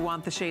 if you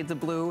want the shades of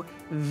blue,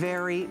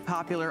 very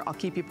popular. I'll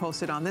keep you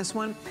posted on this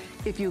one.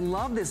 If you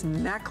love this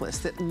necklace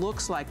that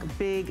looks like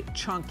big,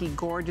 chunky,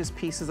 gorgeous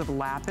pieces of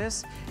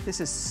lapis,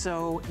 this is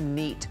so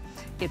neat.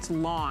 It's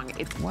long.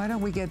 Why don't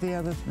we get the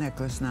other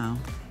necklace now?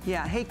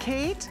 Yeah. Hey,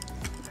 Kate,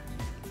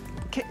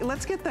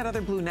 let's get that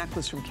other blue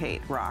necklace from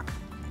Kate, Rock.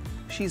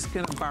 She's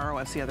going to borrow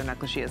us the other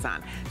necklace she has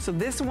on. So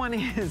this one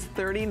is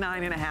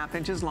 39.5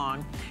 inches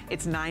long.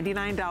 It's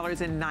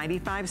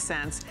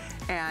 $99.95,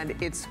 and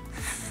it's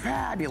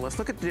fabulous.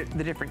 Look at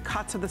the different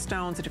cuts of the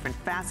stones, the different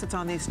facets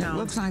on these stones. It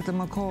looks like the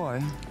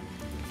McCoy.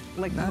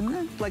 Like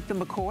the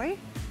McCoy?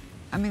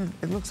 I mean,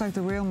 it looks like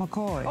the real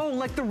McCoy. Oh,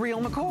 like the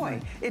real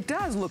McCoy. It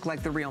does look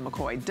like the real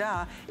McCoy.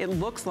 Duh, it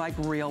looks like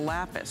real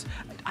lapis.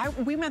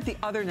 We meant the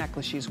other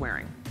necklace she's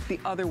wearing. The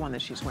other one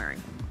that she's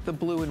wearing. The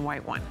blue and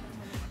white one.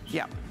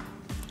 Yep.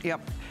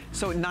 Yep.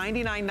 So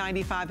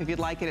 $99.95 if you'd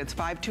like it. It's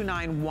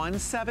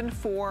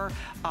 529-174.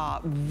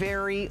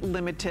 Very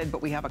limited,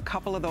 but we have a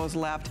couple of those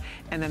left.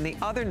 And then the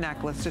other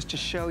necklace, just to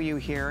show you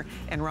here,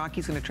 and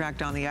Rocky's going to track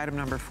down the item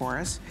number for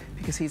us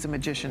because he's a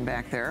magician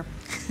back there.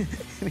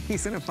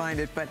 He's going to find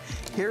it. But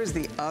here's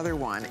the other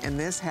one, and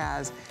this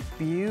has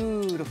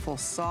beautiful,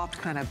 soft,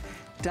 kind of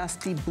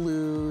dusty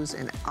blues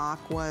and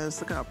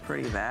aquas. Look how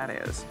pretty that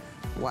is.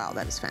 Wow,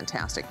 that is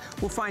fantastic.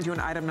 We'll find you an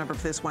item number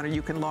for this one, or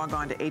you can log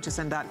on to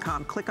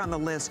hsn.com, click on the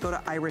list, go to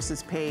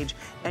Iris's page,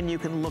 and you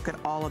can look at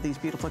all of these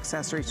beautiful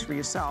accessories for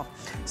yourself.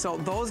 So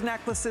those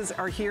necklaces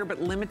are here, but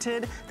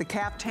limited. The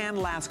caftan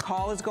last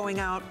call is going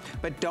out,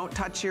 but don't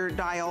touch your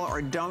dial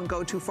or don't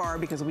go too far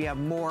because we have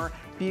more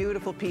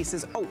beautiful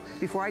pieces. Oh,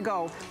 before I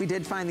go, we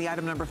did find the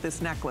item number for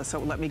this necklace, so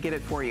let me get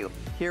it for you.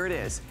 Here it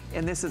is,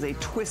 and this is a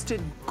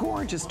twisted,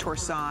 gorgeous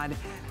torsade.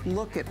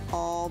 Look at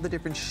all the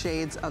different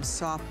shades of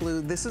soft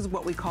blue. This is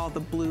what we call the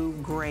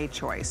blue-gray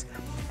choice.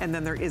 And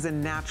then there is a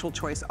natural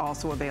choice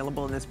also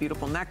available in this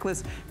beautiful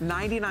necklace.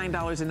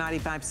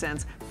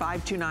 $99.95,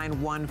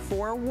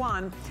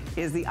 529-141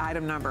 is the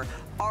item number.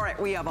 All right,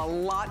 we have a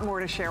lot more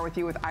to share with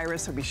you with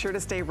Iris, so be sure to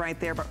stay right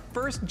there. But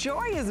first,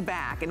 Joy is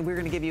back, and we're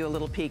going to give you a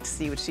little peek to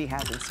see what she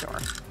has in store.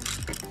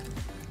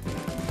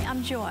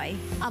 I'm Joy.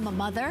 I'm a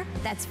mother,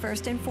 that's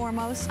first and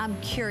foremost. I'm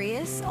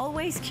curious,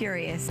 always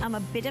curious. I'm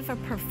a bit of a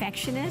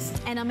perfectionist,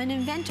 and I'm an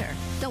inventor.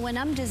 So when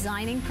I'm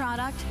designing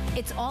product,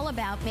 it's all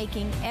about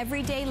making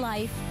everyday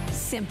life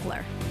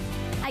simpler.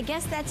 I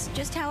guess that's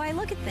just how I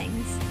look at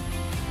things.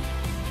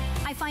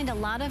 I find a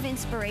lot of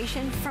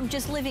inspiration from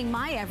just living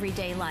my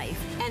everyday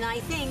life. And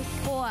I think,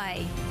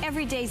 boy,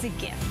 every day's a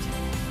gift.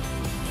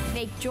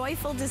 Make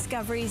joyful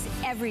discoveries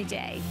every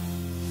day.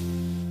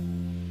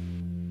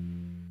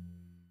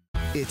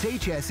 It's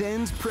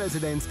HSN's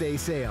President's Day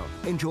sale.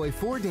 Enjoy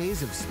 4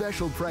 days of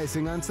special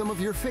pricing on some of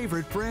your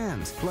favorite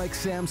brands like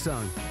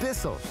Samsung,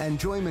 Bissell, and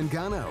Joy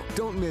Mangano.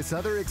 Don't miss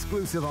other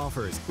exclusive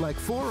offers like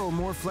 4 or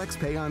more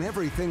FlexPay on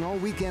everything all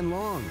weekend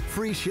long.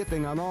 Free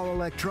shipping on all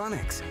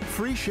electronics.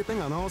 Free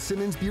shipping on all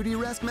Simmons Beauty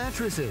Rest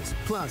mattresses.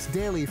 Plus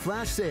daily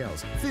flash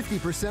sales,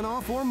 50%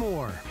 off or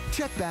more.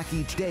 Check back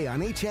each day on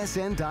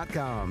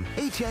hsn.com.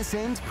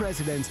 HSN's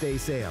President's Day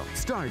sale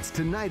starts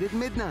tonight at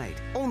midnight,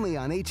 only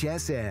on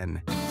HSN.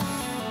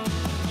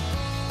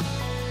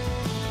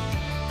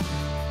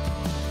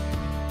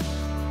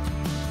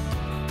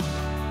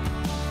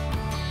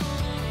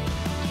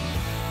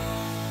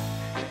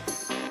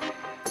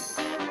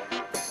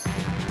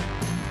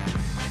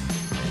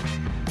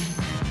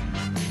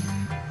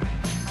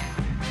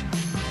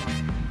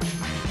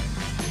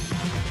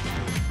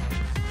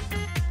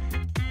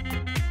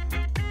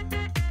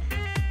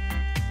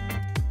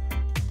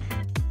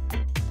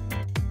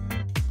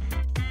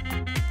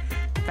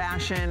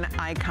 fashion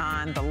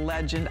icon, the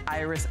legend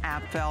Iris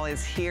Apfel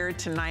is here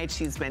tonight.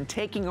 She's been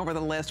taking over the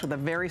list with a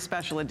very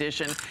special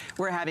edition.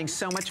 We're having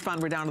so much fun.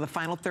 We're down to the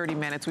final 30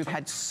 minutes. We've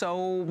had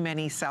so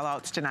many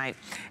sellouts tonight,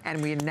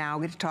 and we now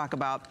get to talk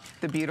about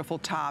the beautiful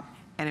top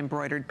and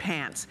embroidered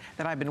pants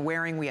that I've been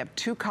wearing. We have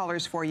 2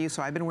 colors for you.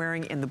 So I've been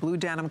wearing in the blue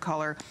denim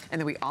color,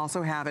 and then we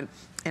also have it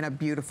in a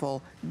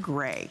beautiful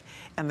gray.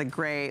 And the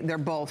gray, they're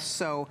both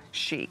so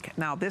chic.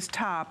 Now this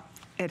top,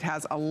 it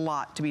has a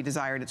lot to be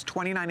desired. It's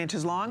 29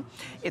 inches long.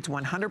 It's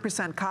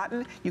 100%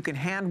 cotton. You can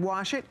hand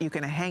wash it. You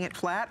can hang it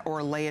flat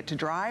or lay it to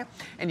dry.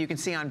 And you can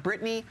see on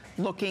Brittany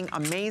looking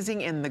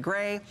amazing in the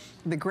gray.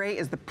 The gray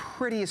is the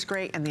prettiest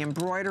gray, and the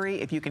embroidery,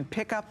 if you can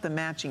pick up the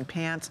matching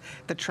pants,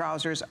 the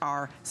trousers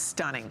are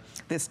stunning.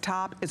 This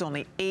top is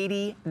only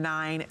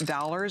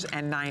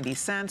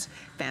 $89.90.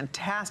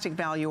 Fantastic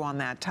value on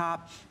that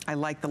top. I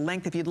like the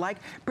length if you'd like.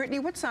 Brittany,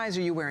 what size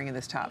are you wearing in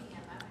this top?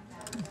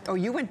 Oh,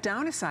 you went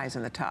down a size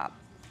in the top.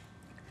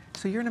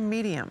 So you're in a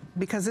medium,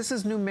 because this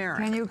is numeric.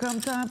 Can you come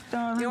top,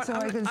 darling, You know what, so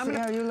I can see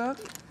how you look?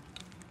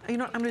 You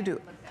know what I'm gonna do?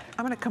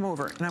 I'm gonna come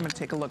over and I'm gonna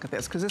take a look at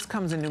this, because this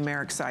comes in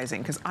numeric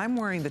sizing, because I'm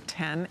wearing the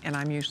 10 and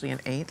I'm usually an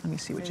 8. Let me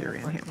see what you're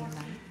in here.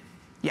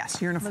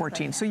 Yes, you're in a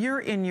 14. So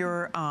you're in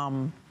your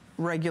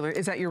regular,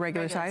 is that your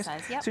regular size?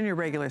 Yep. It's in your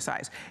regular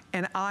size.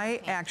 And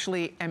I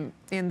actually am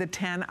in the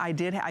 10. I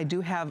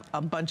do have a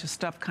bunch of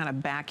stuff kind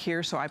of back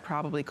here, so I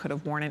probably could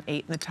have worn an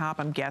 8 in the top,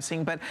 I'm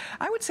guessing. But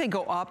I would say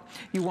go up.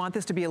 You want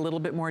this to be a little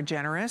bit more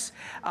generous.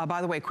 By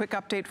the way, quick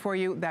update for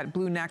you, that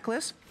blue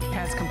necklace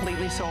has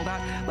completely sold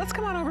out. Let's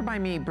come on over by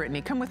me,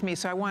 Brittany. Come with me.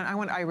 So I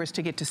want Iris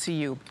to get to see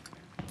you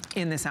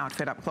in this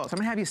outfit up close. I'm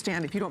gonna have you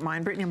stand, if you don't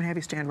mind, Brittany, I'm gonna have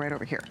you stand right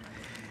over here.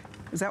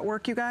 Does that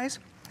work, you guys?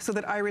 So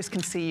that Iris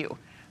can see you.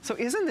 So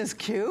isn't this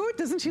cute?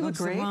 Doesn't she look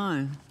great?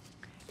 Divine.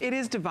 It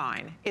is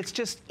divine. It's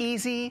just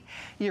easy.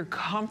 You're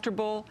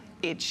comfortable.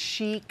 It's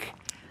chic.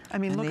 I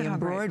mean, look at how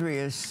the embroidery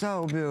is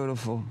so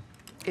beautiful.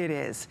 it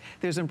is.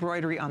 There's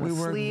embroidery on the sleeve.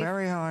 We worked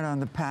very hard on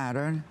the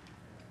pattern.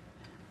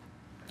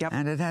 Yep.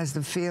 And it has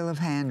the feel of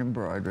hand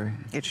embroidery.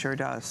 It sure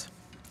does.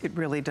 It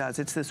really does.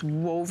 It's this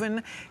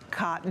woven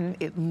cotton.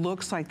 It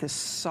looks like this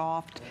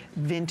soft,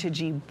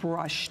 vintagey,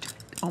 brushed,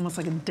 almost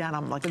like a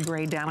denim, like a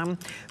gray denim,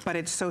 but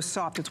it's so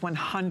soft. It's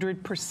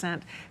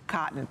 100%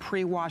 cotton,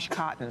 pre-washed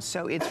cotton.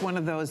 So it's one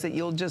of those that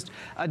you'll just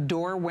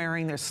adore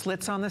wearing. There's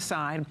slits on the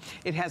side.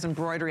 It has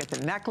embroidery at the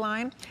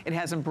neckline. It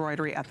has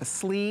embroidery at the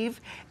sleeve.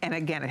 And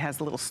again, it has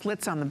the little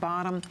slits on the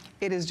bottom.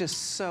 It is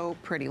just so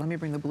pretty. Let me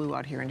bring the blue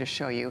out here and just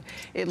show you.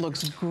 It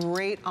looks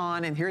great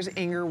on, and here's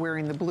Inger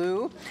wearing the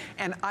blue.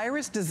 And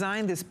Iris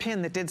designed this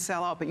pin that did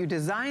sell out, but you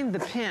designed the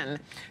pin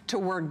to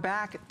work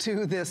back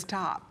to this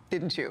top,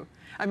 didn't you?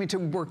 I mean, to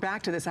work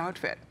back to this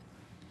outfit.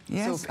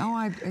 Yes.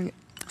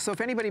 So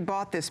if anybody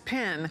bought this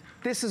pin,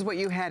 this is what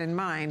you had in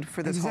mind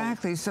for this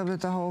exactly, so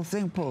that the whole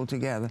thing pulled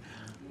together.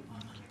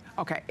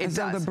 Okay, it and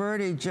does. so the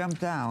birdie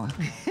jumped out.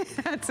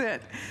 That's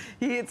it.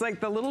 It's like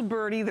the little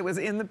birdie that was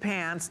in the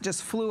pants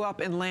just flew up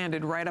and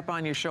landed right up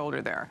on your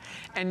shoulder there.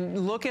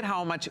 And look at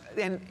how much,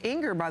 and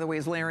Inger, by the way,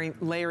 is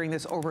layering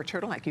this over a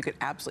turtleneck. You could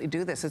absolutely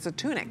do this. It's a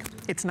tunic.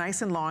 It's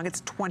nice and long.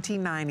 It's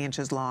 29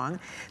 inches long.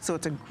 So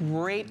it's a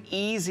great,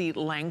 easy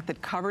length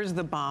that covers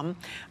the bum.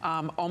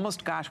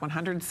 Almost, gosh,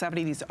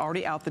 170, these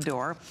already out the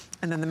door.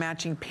 And then the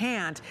matching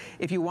pant,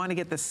 if you want to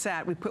get the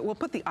set, we'll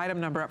put the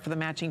item number up for the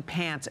matching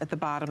pants at the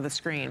bottom of the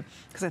screen,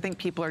 because I think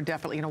people are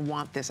definitely going to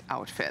want this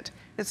outfit.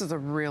 This is a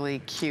really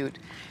cute,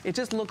 it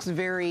just looks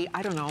very,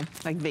 I don't know,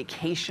 like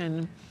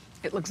vacation.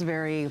 It looks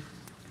very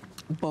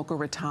Boca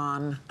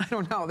Raton. I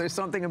don't know, there's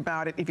something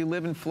about it. If you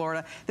live in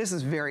Florida, this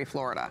is very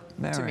Florida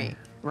to me,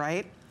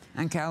 right?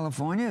 And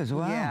California as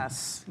well.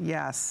 Yes,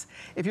 yes.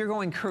 If you're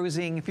going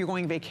cruising, if you're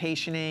going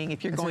vacationing,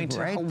 if you're going to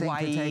Hawaii. It's a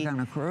great thing to take on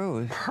a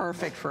cruise.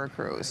 Perfect for a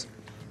cruise.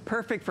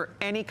 Perfect for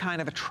any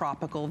kind of a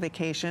tropical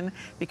vacation,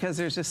 because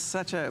there's just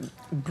such a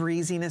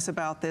breeziness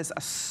about this,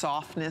 a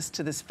softness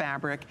to this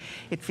fabric.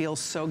 It feels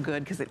so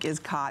good because it is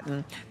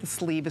cotton. The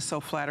sleeve is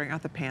so flattering.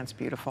 Aren't the pants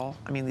beautiful?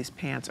 I mean, these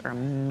pants are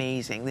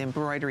amazing. The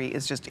embroidery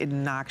is just, it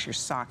knocks your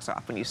socks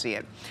off when you see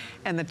it.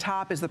 And the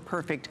top is the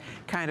perfect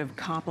kind of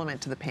complement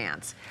to the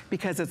pants,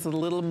 because it's a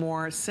little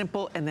more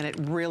simple, and then it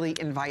really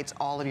invites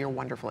all of your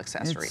wonderful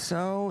accessories. It's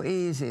so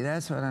easy.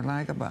 That's what I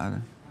like about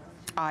it.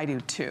 I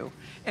do too.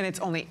 And it's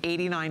only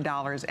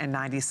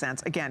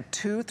 $89.90. Again,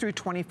 2 through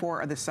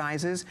 24 are the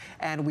sizes,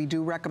 and we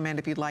do recommend,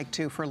 if you'd like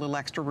to, for a little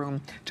extra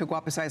room, to go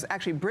up a size.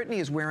 Actually, Brittany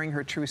is wearing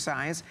her true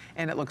size,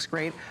 and it looks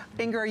great.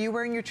 Inger, are you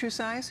wearing your true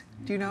size?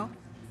 Do you know?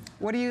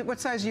 What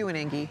size are you in,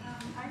 Ingy?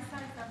 I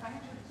sized up. I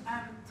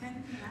have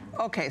 10.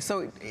 Okay,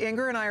 so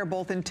Inger and I are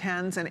both in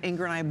 10s, and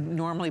Inger and I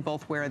normally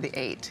both wear the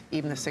 8,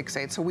 even the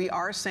 6/8. So we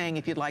are saying,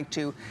 if you'd like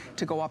to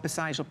go up a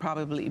size, you'll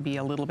probably be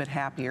a little bit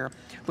happier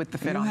with the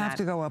fit on that. You have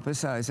to go up a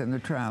size in the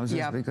trousers,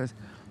 Yep. because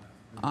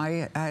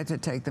I had to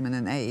take them in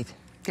an 8.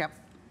 Yep.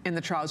 In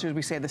the trousers,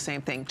 we say the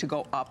same thing, to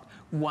go up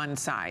one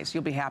size.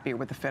 You'll be happier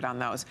with the fit on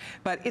those.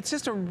 But it's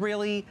just a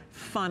really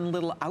fun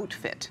little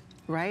outfit,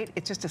 right?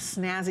 It's just a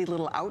snazzy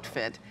little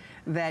outfit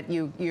that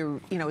you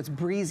know, it's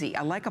breezy.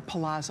 I like a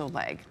palazzo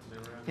leg.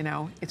 You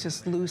know, it's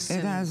just loose.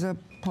 It has a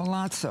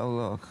palazzo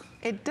look.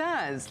 It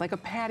does, like a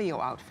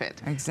patio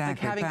outfit.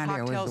 Exactly, like having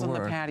patio cocktails is the on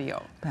word. the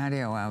patio.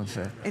 Patio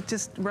outfit. It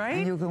just, right?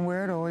 And you can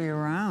wear it all year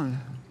round.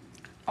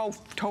 Oh,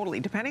 totally,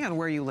 depending on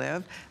where you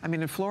live. I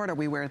mean, in Florida,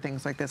 we wear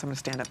things like this. I'm gonna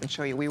stand up and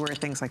show you. We wear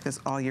things like this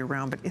all year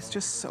round, but it's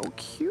just so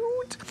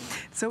cute.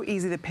 So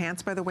easy. The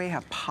pants, by the way,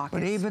 have pockets.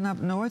 But even up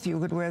north, you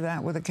could wear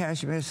that with a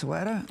cashmere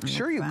sweater.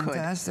 Sure you could.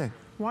 Fantastic.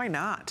 Why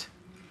not?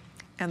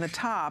 And the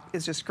top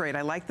is just great.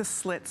 I like the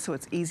slit, so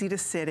it's easy to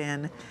sit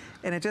in.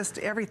 And it just,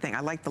 everything. I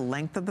like the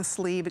length of the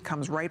sleeve. It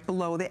comes right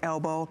below the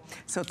elbow.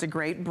 So it's a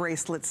great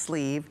bracelet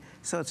sleeve.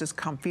 So it's just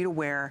comfy to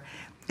wear.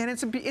 And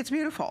it's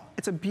beautiful.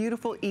 It's a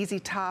beautiful, easy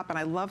top, and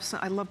I love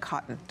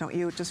cotton, don't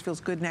you? It just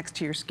feels good next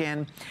to your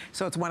skin.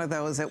 So it's one of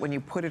those that when you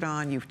put it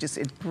on,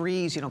 it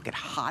breathes. You don't get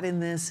hot in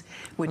this,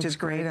 which is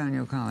great. Great on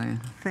you, Colleen.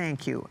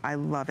 Thank you. I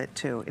love it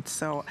too. It's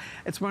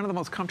one of the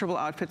most comfortable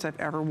outfits I've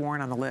ever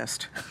worn on the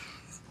list.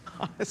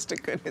 Honest to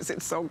goodness,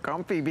 it's so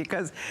comfy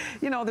because,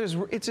 you know,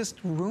 it's just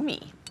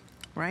roomy,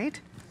 right?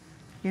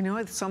 You know,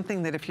 it's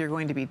something that if you're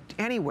going to be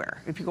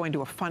anywhere, if you're going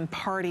to a fun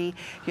party,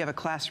 you have a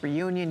class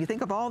reunion, you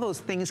think of all those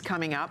things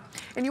coming up,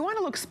 and you want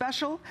to look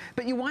special,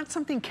 but you want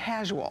something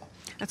casual.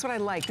 That's what I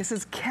like. This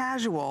is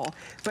casual,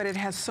 but it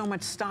has so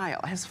much style.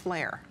 It has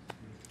flair.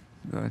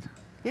 Good.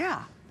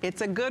 Yeah.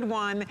 It's a good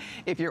one.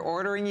 If you're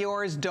ordering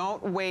yours,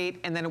 don't wait.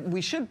 And then we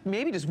should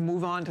maybe just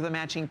move on to the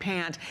matching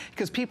pant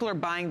because people are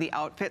buying the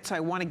outfit. So I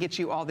want to get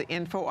you all the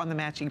info on the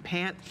matching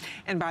pant.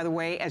 And by the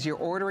way, as you're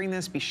ordering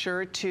this, be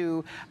sure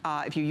to,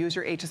 if you use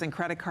your HSN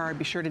credit card,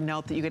 be sure to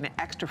note that you get an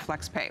extra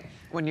flex pay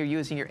when you're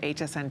using your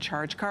HSN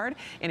charge card.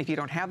 And if you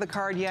don't have the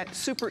card yet,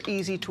 super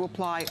easy to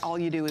apply. All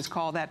you do is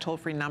call that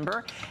toll-free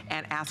number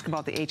and ask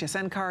about the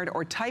HSN card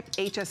or type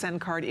HSN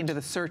card into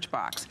the search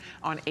box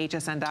on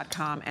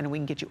hsn.com and we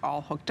can get you all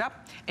hooked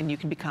up and you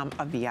can become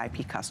a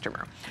VIP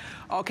customer.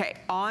 Okay,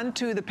 on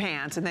to the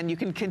pants, and then you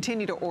can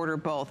continue to order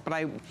both, but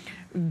I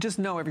just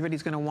know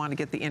everybody's gonna want to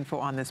get the info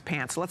on this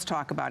pant, so let's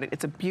talk about it.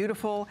 It's a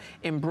beautiful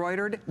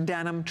embroidered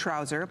denim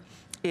trouser.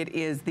 The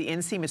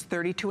inseam is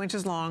 32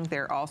 inches long.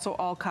 They're also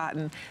all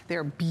cotton.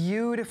 They're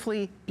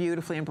beautifully,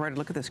 beautifully embroidered.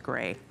 Look at this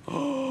gray.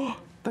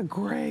 Oh, the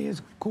gray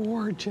is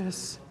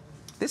gorgeous.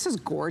 This is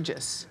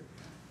gorgeous.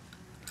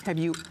 Have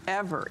you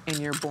ever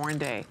in your born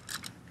day,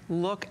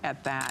 look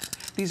at that.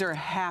 These are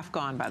half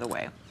gone, by the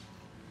way.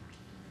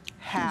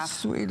 Half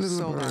sweet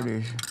little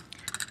birdies.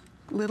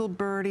 Little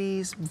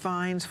birdies,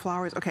 vines,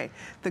 flowers. Okay,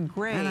 the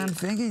gray. And I'm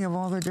thinking of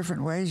all the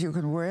different ways you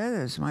can wear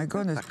this. My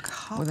goodness,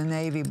 with a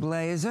navy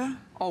blazer.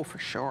 Oh, for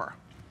sure.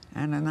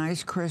 And a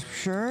nice crisp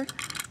shirt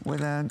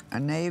with a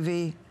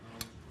navy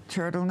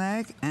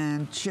turtleneck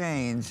and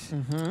chains.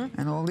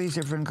 And all these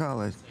different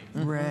colors.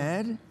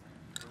 Red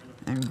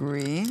and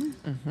green.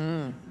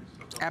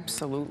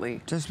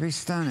 Absolutely. Just be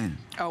stunning.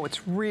 Oh,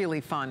 it's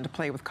really fun to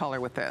play with color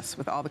with this,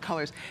 with all the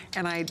colors.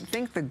 And I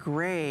think the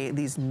gray,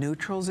 these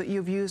neutrals that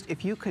you've used,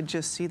 if you could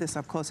just see this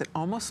up close, it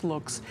almost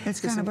looks... It's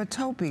kind of a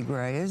taupey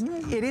gray, isn't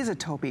it? It is a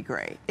taupey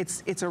gray.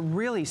 It's a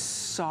really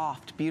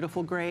soft,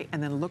 beautiful gray.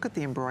 And then look at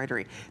the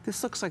embroidery.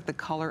 This looks like the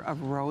color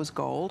of rose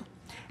gold.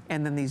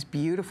 And then these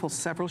beautiful,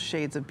 several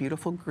shades of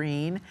beautiful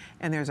green.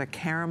 And there's a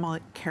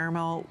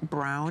caramel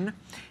brown.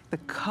 The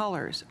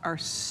colors are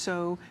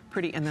so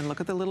pretty. And then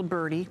look at the little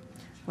birdie.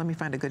 Let me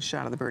find a good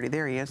shot of the birdie.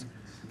 There he is,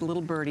 the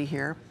little birdie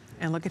here.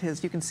 And look at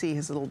his, you can see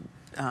his little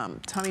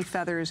tummy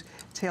feathers,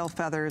 tail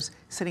feathers,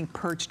 sitting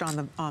perched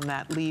on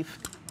that leaf.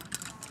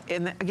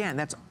 And again,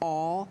 that's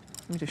all,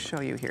 let me just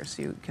show you here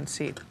so you can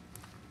see.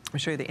 I'll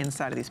show you the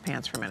inside of these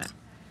pants for a minute.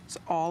 It's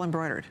all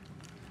embroidered.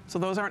 So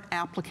those aren't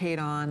appliqued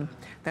on,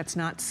 that's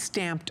not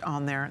stamped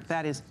on there.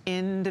 That is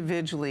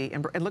individually,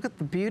 and look at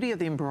the beauty of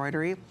the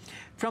embroidery.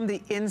 From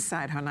the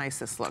inside, how nice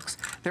this looks.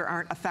 There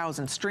aren't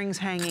 1,000 strings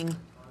hanging.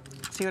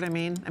 See what I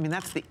mean? I mean,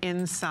 that's the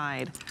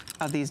inside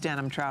of these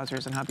denim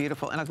trousers and how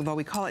beautiful. And although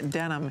we call it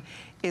denim,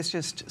 it's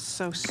just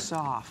so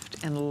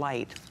soft and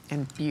light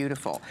and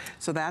beautiful.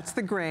 So that's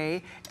the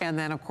gray. And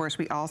then, of course,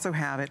 we also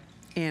have it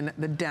in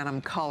the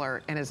denim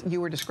color. And as you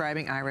were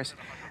describing, Iris,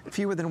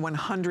 fewer than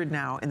 100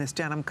 now in this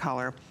denim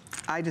color.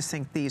 I just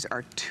think these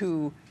are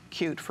too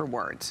cute for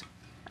words.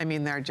 I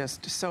mean, they're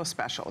just so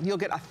special. You'll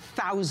get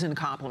 1,000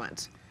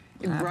 compliments,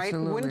 right?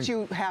 Wouldn't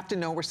you have to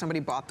know where somebody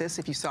bought this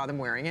if you saw them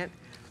wearing it?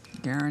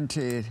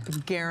 Guaranteed.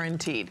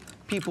 Guaranteed.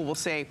 People will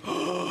say,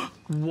 oh,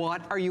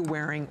 what are you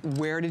wearing?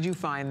 Where did you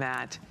find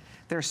that?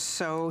 They're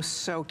so,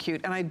 so cute.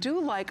 And I do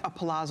like a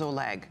palazzo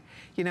leg.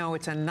 You know,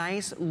 it's a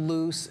nice,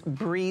 loose,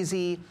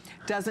 breezy,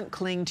 doesn't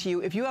cling to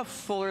you. If you have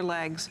fuller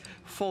legs,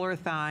 fuller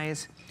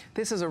thighs,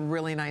 this is a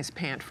really nice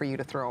pant for you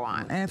to throw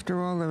on.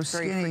 After all those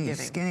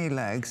skinny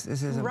legs,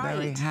 this is a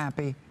very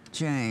happy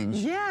change.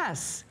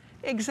 Yes.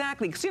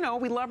 Exactly, because you know,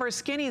 we love our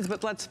skinnies,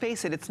 but let's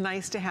face it, it's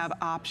nice to have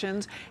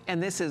options,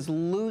 and this is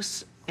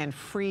loose and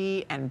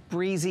free and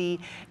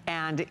breezy,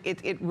 and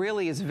it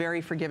really is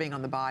very forgiving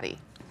on the body.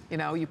 You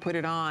know, you put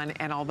it on,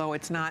 and although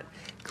it's not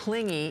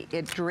clingy,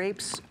 it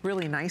drapes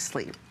really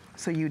nicely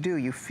So you do,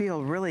 you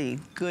feel really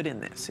good in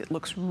this. It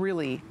looks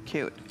really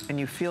cute and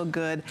you feel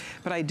good,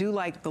 but I do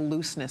like the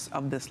looseness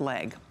of this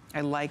leg.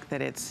 I like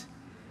that it's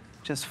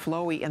just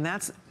flowy, and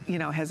that's, you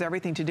know, has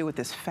everything to do with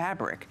this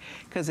fabric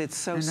because it's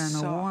so soft.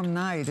 And on a warm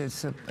night,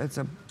 it's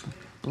a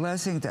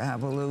blessing to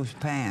have a loose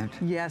pant.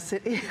 Yes,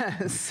 it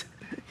is.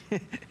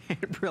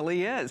 It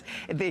really is.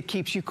 It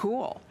keeps you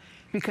cool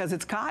because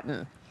it's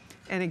cotton.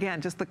 And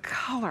again, just the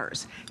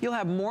colors. You'll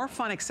have more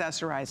fun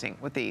accessorizing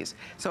with these.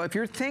 So if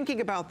you're thinking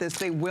about this,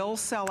 they will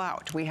sell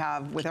out. We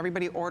have, with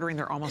everybody ordering,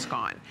 they're almost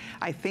gone.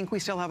 I think we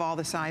still have all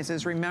the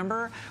sizes.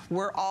 Remember,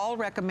 we're all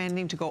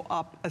recommending to go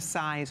up a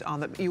size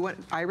on the,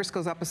 Iris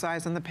goes up a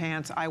size on the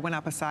pants. I went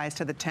up a size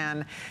to the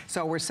 10.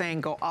 So we're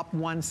saying go up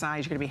one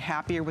size. You're gonna be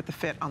happier with the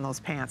fit on those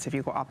pants if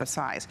you go up a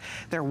size.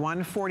 They're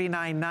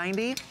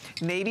 $149.90.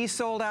 Navy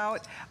sold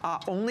out.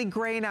 Only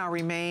gray now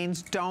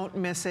remains. Don't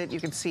miss it. You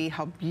can see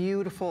how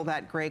beautiful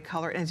that gray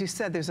color. And as you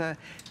said, there's a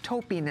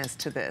taupiness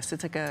to this.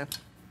 It's like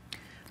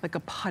a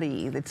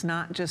putty. It's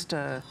not just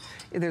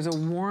there's a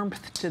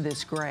warmth to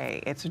this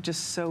gray. It's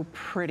just so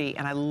pretty.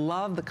 And I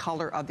love the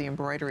color of the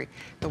embroidery,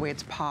 the way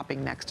it's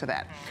popping next to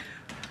that.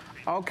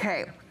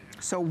 Okay,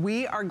 so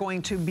we are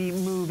going to be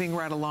moving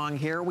right along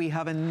here. We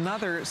have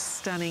another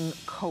stunning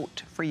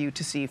coat for you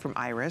to see from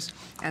Iris.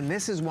 And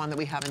this is one that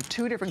we have in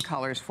two different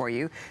colors for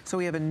you. So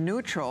we have a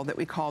neutral that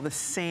we call the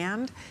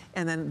sand,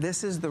 and then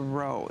this is the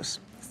rose.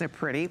 They're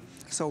pretty.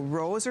 So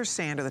rose or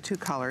sand are the two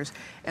colors,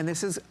 and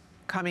this is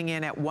coming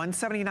in at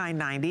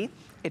 $179.90.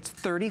 It's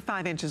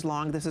 35 inches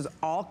long. This is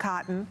all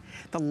cotton.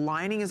 The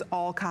lining is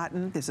all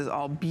cotton. This is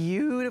all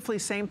beautifully,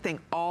 same thing,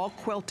 all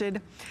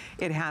quilted.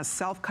 It has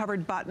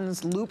self-covered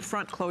buttons, loop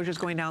front closures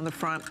going down the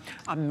front,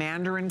 a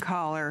mandarin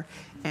collar,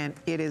 and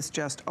it is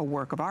just a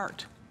work of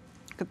art.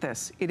 Look at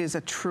this. It is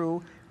a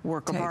true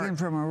work of art. Taken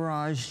from a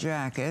Raj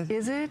jacket.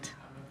 Is it?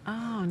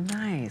 Oh,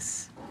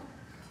 nice.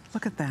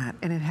 Look at that,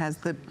 and it has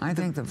I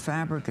think the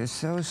fabric is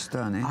so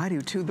stunning. I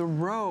do too. The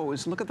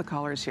rose, look at the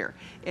colors here.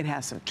 It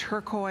has some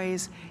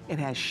turquoise, it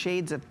has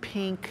shades of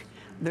pink.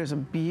 There's a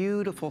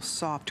beautiful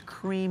soft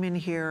cream in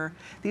here.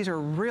 These are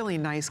really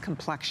nice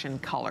complexion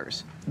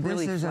colors.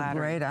 Really this is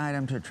flattering. a great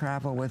item to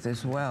travel with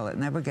as well. It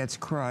never gets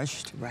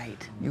crushed.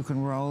 Right. You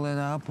can roll it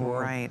up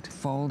or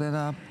fold it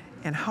up.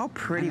 And how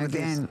pretty and with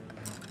again,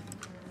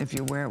 if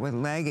you wear it with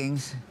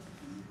leggings.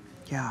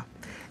 Yeah.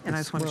 And I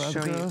just want to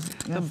show you,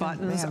 the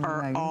buttons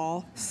are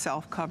all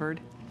self-covered,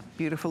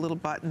 beautiful little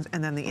buttons,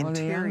 and then the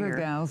interior. The younger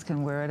gals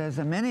can wear it as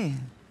a mini.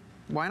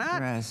 Why not?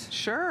 Dress.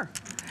 Sure.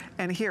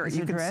 And here,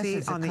 you can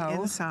see on the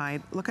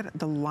inside, look at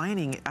the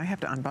lining. I have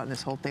to unbutton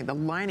this whole thing. The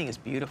lining is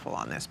beautiful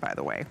on this, by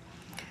the way.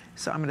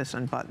 So I'm going to just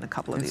unbutton a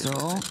couple of these.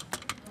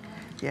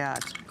 Yeah,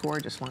 it's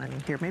gorgeous lining.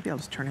 Here, maybe I'll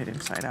just turn it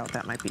inside out.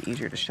 That might be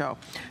easier to show.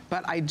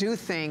 But I do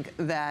think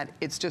that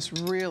it's just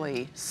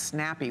really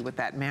snappy with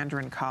that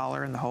mandarin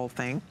collar and the whole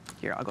thing.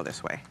 Here, I'll go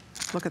this way.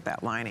 Look at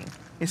that lining.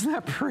 Isn't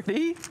that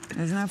pretty?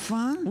 Isn't that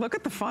fun? Look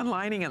at the fun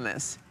lining in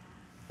this.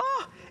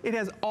 Oh, it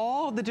has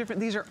all the different,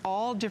 these are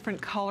all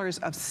different colors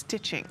of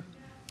stitching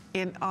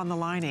on the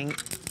lining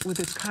with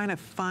this kind of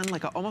fun,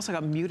 almost like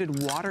a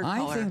muted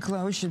watercolor. I think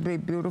clothes should be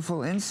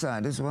beautiful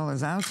inside as well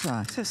as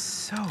outside. This is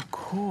so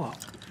cool.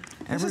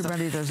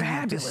 Everybody doesn't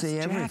have to see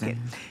everything.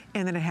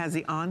 And then it has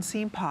the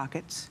on-seam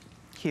pockets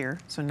here,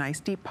 so nice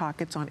deep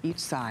pockets on each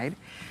side.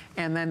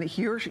 And then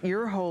here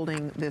you're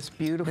holding this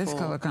beautiful. This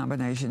color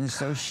combination is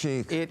so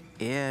chic. It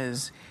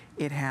is.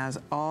 It has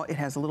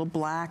a little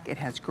black, it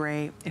has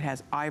gray, it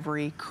has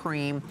ivory,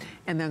 cream,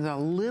 and then a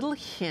little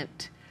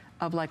hint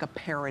of like a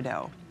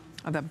peridot,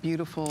 of that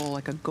beautiful,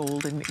 like a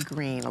golden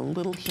green, a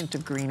little hint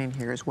of green in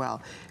here as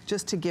well,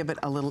 just to give it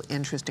a little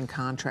interest and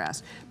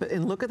contrast.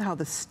 And look at how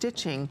the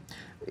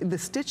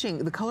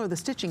color of the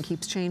stitching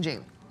keeps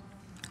changing.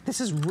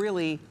 This is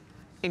really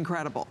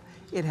incredible.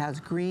 It has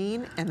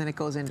green, and then it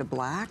goes into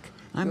black.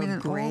 I mean,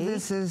 all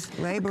this is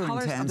labor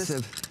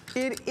intensive.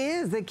 It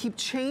is. They keep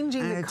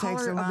changing the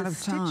color of the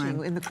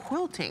stitching in the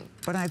quilting.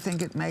 But I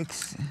think it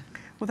makes.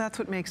 Well, that's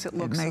what makes it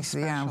look so special. It makes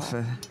the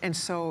outfit. And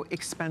so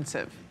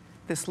expensive.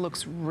 This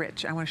looks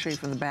rich. I want to show you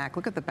from the back.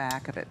 Look at the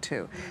back of it,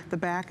 too. The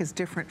back is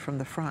different from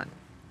the front.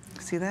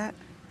 See that?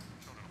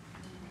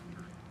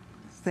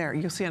 There,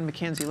 you'll see on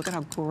Mackenzie, look at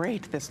how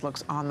great this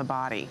looks on the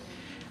body.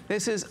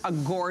 This is a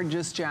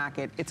gorgeous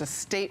jacket. It's a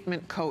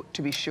statement coat,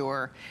 to be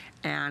sure.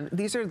 And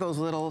these are those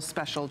little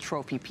special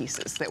trophy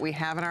pieces that we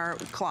have in our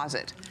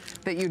closet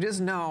that you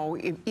just know,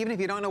 even if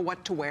you don't know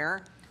what to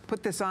wear,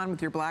 put this on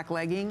with your black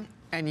legging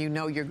and you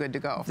know you're good to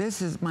go.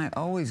 This is my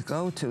always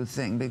go-to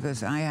thing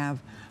because I have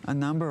a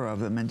number of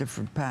them in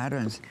different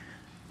patterns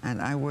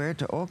and I wear it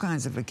to all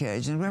kinds of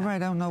occasions whenever I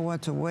don't know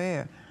what to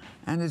wear.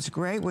 And it's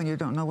great when you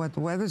don't know what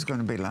the weather's going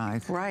to be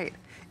like. Right.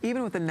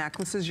 Even with the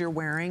necklaces you're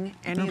wearing,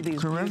 any of these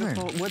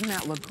beautiful, wouldn't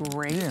that look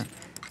great? Yeah.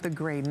 The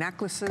gray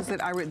necklaces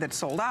that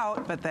sold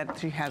out, but that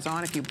she has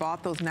on, if you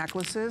bought those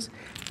necklaces,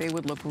 they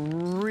would look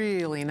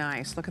really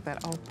nice. Look at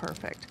that. Oh,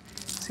 perfect.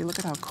 See, look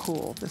at how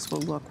cool this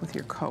will look with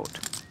your coat.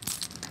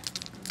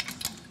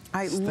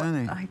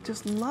 Stunning. I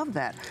just love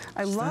that.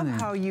 I love Stunning.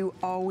 how you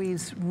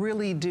always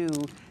really do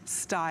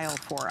style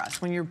for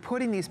us. When you're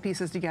putting these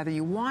pieces together,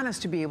 you want us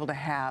to be able to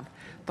have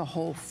the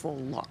whole full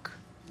look,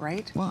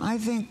 right? Well, I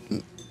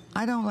think,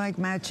 I don't like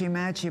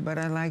matchy-matchy, but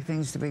I like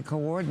things to be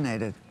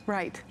coordinated.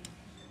 Right.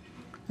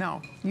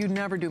 No, you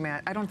never do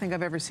I don't think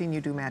I've ever seen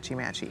you do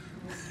matchy-matchy.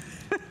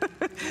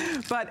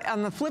 But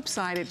on the flip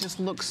side, it just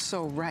looks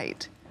so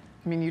right.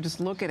 I mean, you just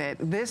look at it.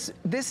 This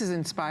is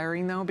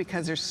inspiring, though,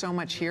 because there's so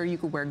much here. You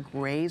could wear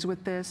grays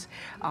with this.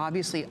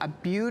 Obviously, a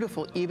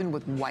beautiful, even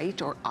with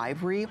white or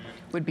ivory,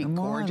 would be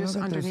gorgeous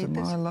underneath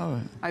this. I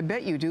love it. I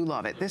bet you do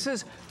love it. This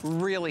is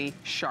really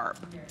sharp.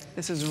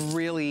 This is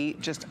really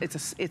just,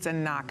 it's a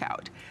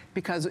knockout.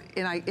 Because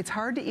it's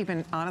hard to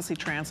even honestly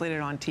translate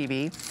it on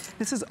TV.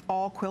 This is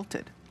all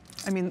quilted.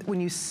 I mean, when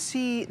you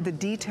see the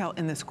detail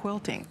in this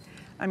quilting,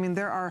 I mean,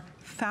 there are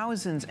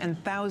thousands and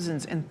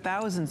thousands and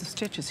thousands of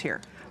stitches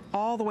here.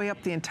 All the way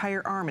up the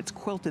entire arm, it's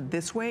quilted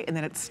this way, and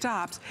then it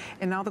stops,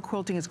 and now the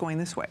quilting is going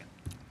this way,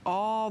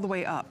 all the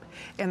way up.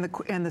 And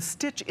the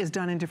stitch is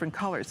done in different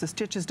colors. The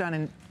stitch is done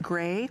in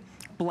gray,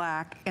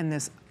 black, and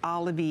this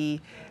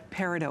olivey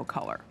peridot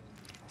color.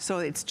 So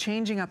it's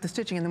changing up the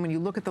stitching, and then when you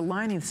look at the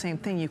lining, the same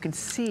thing, you can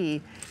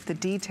see the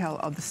detail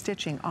of the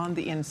stitching on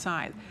the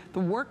inside. The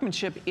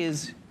workmanship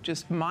is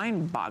just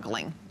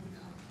mind-boggling,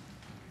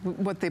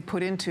 what they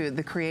put into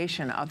the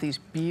creation of these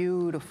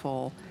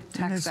beautiful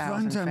textiles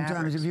and it's fun sometimes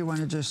fabrics. if you want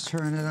to just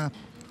turn it up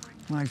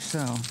like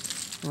so.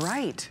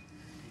 Right.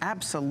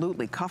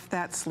 Absolutely. Cuff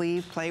that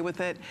sleeve, play with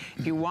it.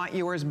 If you want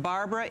yours,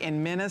 Barbara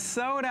in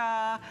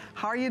Minnesota.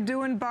 How are you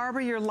doing,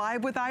 Barbara? You're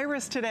live with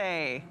Iris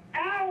today.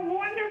 Oh,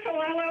 wonderful.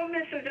 Hello,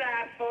 Mrs.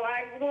 Apfel.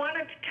 I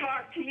wanted to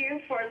talk to you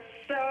for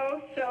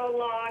so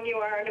long. You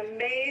are an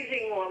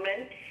amazing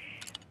woman.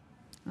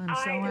 I'm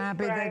so happy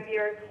describe that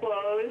your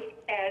clothes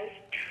as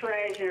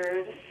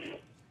treasures.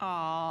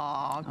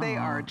 Aw, they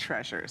are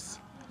treasures.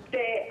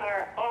 They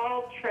are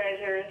all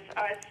treasures.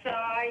 I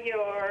saw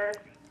your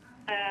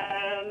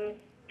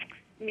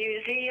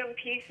museum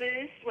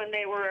pieces when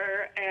they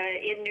were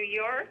in New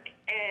York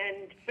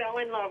and fell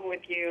in love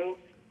with you.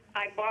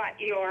 I bought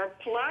your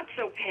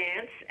palazzo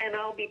pants, and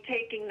I'll be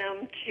taking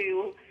them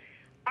to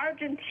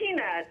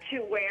Argentina to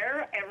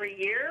wear every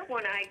year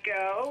when I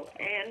go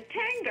and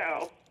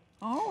tango.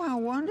 Oh, how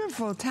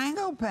wonderful.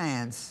 Tango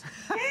pants.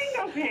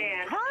 Tango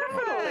pants.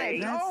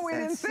 Totally. Oh, we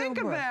didn't That's think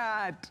of super.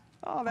 that.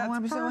 Oh, that's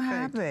I'm perfect. so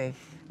happy.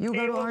 You They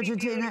go to will be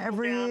Argentina beautiful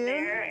every down year?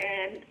 there,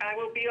 and I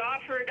will be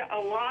offered a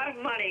lot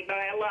of money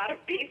by a lot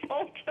of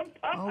people to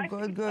buy. Oh,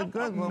 good, good,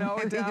 good. Well, No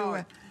maybe doubt.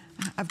 you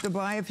have to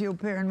buy a few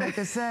pair and make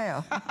a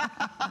sale.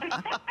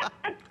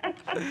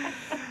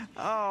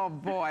 Oh,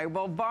 boy.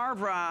 Well,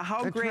 Barbara,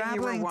 how The great you were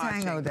traveling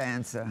watching. tango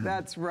dancer.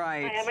 That's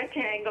right. I am a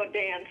tango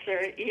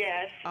dancer,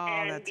 yes. Oh,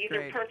 and that's these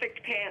great. are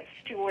perfect pants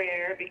to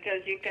wear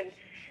because you can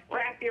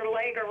wrap your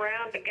leg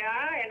around the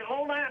guy and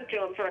hold on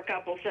to him for a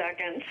couple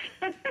seconds.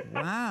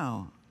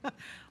 Wow.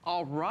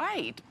 All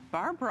right,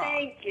 Barbara.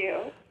 Thank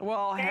you.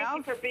 Well, Thank have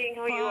you for being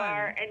who you fun.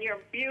 are and your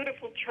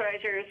beautiful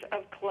treasures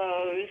of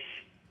clothes.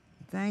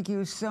 Thank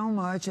you so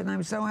much, and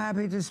I'm so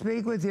happy to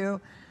speak with you.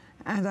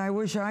 And I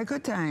wish I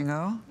could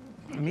tango.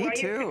 Me Well,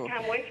 too. you can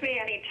come with me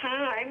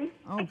anytime.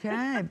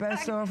 Okay,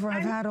 best offer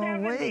I've had all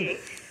I'm 70. week.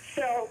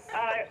 So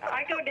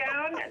I go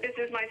down. This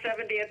is my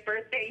 70th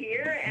birthday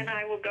here, and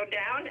I will go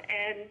down,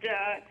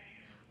 and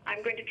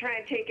I'm going to try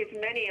and take as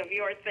many of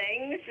your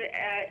things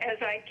as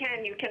I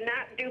can. You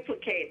cannot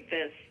duplicate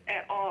this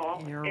at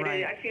all. You're It right.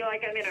 is, I feel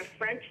like I'm in a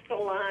French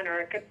salon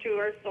or a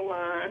couture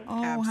salon.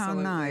 Oh, how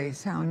Absolutely.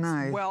 nice, how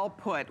nice. Well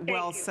put.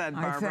 Well you. said,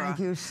 I Barbara. thank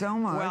you so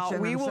much, Well,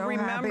 and we I'm will so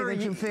remember happy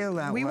that you feel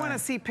that We way. want to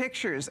see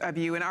pictures of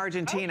you in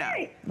Argentina.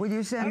 Okay. Will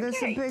you send us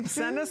some Okay. pictures?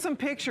 Send us some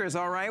pictures,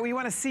 all right? We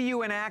want to see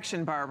you in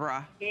action,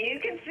 Barbara. You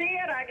can see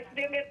it. I can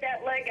still get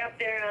that leg up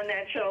there on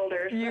that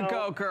shoulder. You so.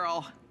 go,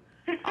 girl.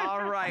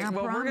 All right. I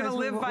Well, we're going to promise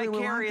live we want those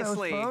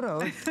vicariously.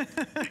 photos.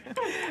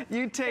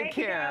 You take Thank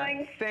you, care.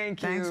 darling.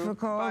 Thank you. Thanks for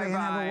calling and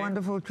have Bye-bye. a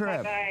wonderful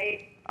trip.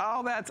 Bye-bye.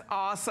 Oh, that's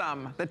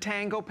awesome. The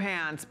tango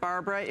pants.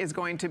 Barbara is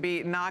going to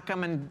be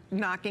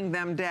knocking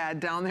them dead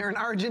down there in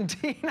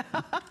Argentina.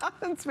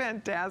 That's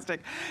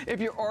fantastic.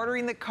 If you're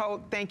ordering the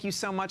coat, thank you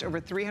so much. Over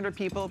 300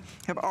 people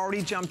have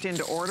already jumped in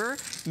to order.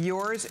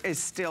 Yours is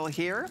still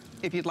here.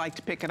 If you'd like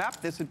to pick it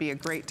up, this would be a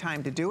great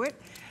time to do it.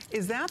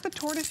 Is that the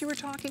tortoise you were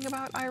talking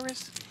about,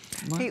 Iris?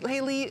 What? Hey,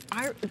 Lee,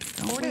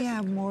 Don't we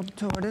have more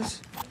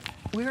tortoise?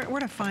 where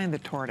to find the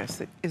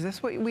tortoise? Is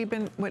this what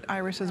what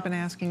Iris has been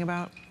asking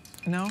about?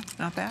 No,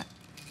 not that?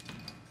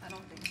 I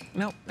don't think so.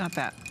 Nope, not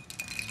that.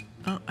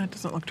 Oh, that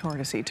doesn't look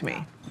tortoisey to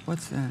me.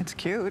 What's that? It's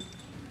cute.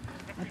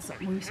 That's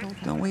we sold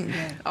that. Don't we?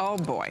 Oh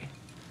boy.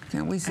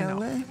 Can't we sell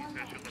know. it?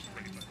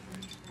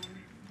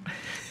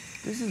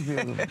 This is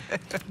beautiful.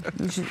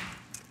 You should.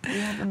 You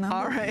have a number?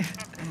 All right.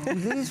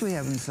 These we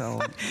haven't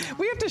sold.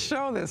 We have to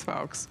show this,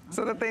 folks,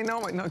 so that they know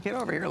what. No, get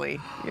over here, Lee.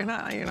 You're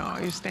not, you know,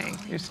 you're staying.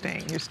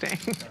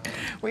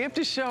 We have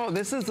to show,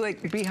 this is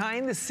like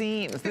behind the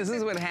scenes. This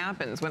is what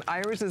happens. When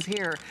Iris is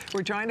here,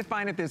 we're trying to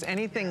find if there's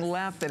anything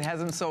left that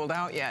hasn't sold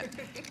out yet.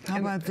 How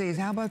about these?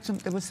 How about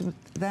there was some,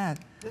 that?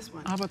 This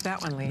one. How about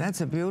that one, Lee?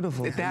 That's a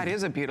beautiful one. That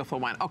is a beautiful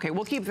one. Okay,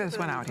 we'll keep this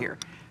one out here.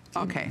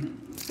 Okay.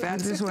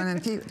 That's this one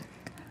and keep.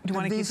 Do you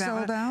want to keep these that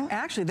sold one? out?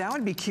 Actually, that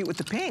would be cute with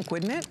the pink,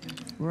 wouldn't it?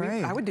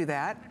 Right. I would do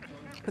that.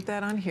 Put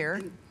that on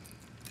here.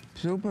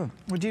 Super.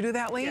 Would you do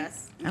that, Lee?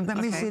 Yes. And let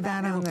me see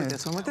that We'll on put this.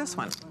 this one with this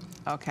one.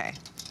 Okay.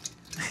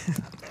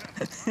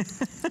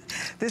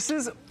 This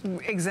is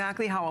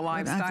exactly how a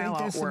live I style think out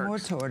there's some more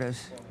works.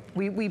 tortoise.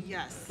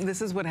 Yes.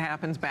 This is what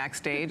happens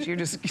backstage. You're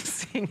just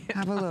seeing it.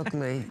 Have a look,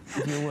 Lee,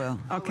 if you will.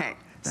 Okay.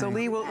 So Thanks.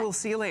 Lee, we'll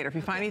see you later. If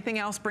you find anything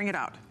else, bring it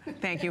out.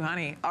 Thank you,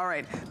 honey. All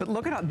right. But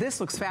look at how this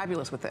looks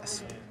fabulous with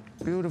this.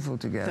 Beautiful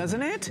together.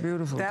 Doesn't it?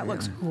 Beautiful That together.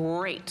 looks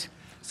great.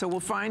 So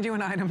we'll find you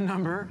an item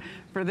number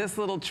for this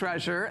little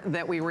treasure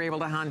that we were able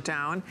to hunt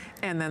down.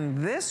 And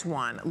then this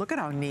one, look at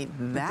how neat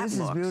that This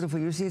looks. is beautiful.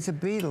 You see, it's a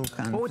beetle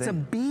kind of Oh, it's a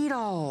thing.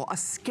 beetle, a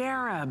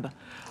scarab.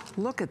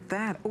 Look at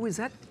that. Oh,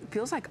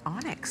 feels like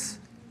onyx.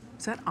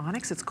 Is that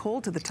onyx? It's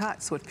cold to the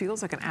touch, so it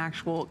feels like an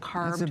actual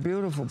carved That's a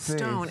beautiful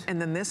stone. piece.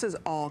 And then this is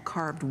all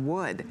carved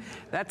wood.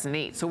 That's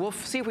neat. So we'll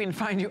see if we can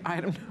find you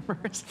item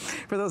numbers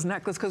for those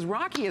necklaces, because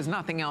Rocky has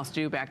nothing else to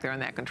do back there in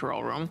that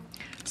control room.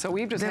 So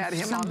we've just There's had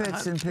him some on the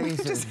bits hunt. and We've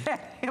pieces. just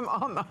had him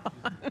on the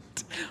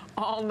hunt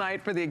all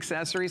night for the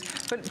accessories.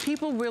 But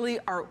people really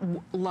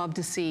love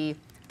to see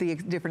the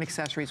different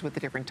accessories with the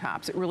different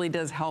tops. It really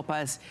does help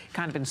us,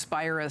 kind of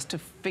inspire us to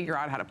figure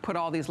out how to put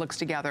all these looks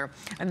together.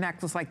 A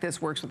necklace like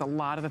this works with a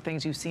lot of the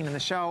things you've seen in the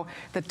show.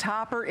 The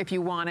topper, if you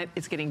want it,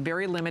 it's getting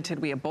very limited.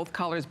 We have both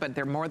colors, but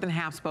they're more than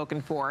half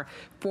spoken for.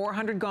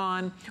 400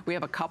 gone. We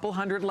have a couple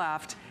hundred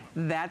left.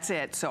 That's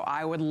it. So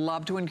I would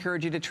love to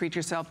encourage you to treat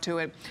yourself to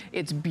it.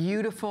 It's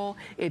beautiful.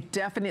 It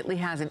definitely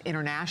has an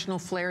international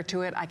flair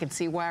to it. I can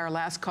see why our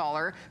last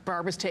caller,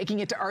 Barbara's taking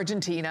it to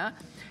Argentina,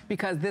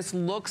 because this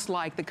looks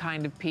like the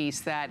kind of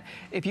piece that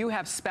if you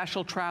have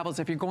special travels,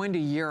 if you're going to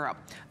Europe,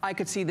 I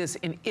could see this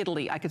in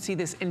Italy. I could see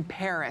this in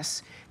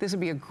Paris. This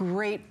would be a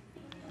great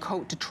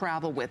coat to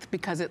travel with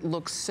because it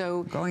looks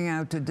so... Going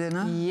out to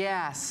dinner?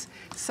 Yes.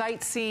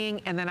 Sightseeing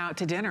and then out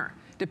to dinner.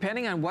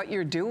 Depending on what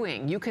you're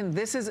doing, you can.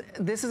 This is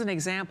an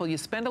example. You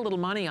spend a little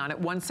money on it,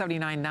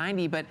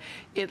 $179.90, but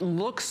it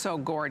looks so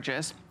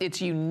gorgeous. It's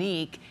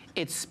unique.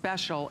 It's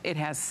special. It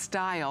has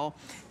style,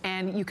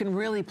 and you can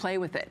really play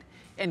with it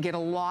and get a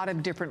lot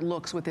of different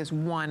looks with this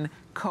one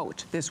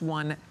coat, this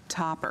one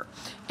topper.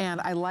 And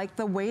I like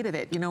the weight of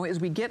it. You know, as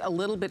we get a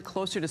little bit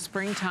closer to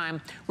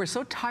springtime, we're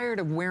so tired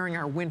of wearing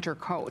our winter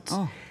coats.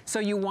 Oh.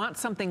 So you want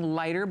something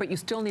lighter, but you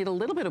still need a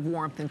little bit of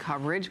warmth and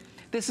coverage.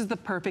 This is the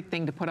perfect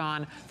thing to put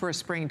on for a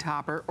spring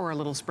topper or a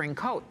little spring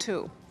coat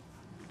too.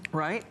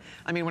 Right?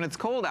 I mean, when it's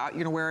cold out,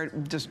 you're gonna wear it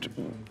just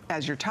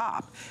as your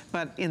top.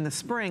 But in the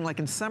spring, like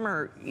in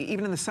summer,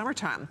 even in the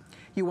summertime,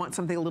 you want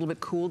something a little bit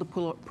cool to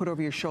put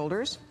over your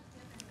shoulders.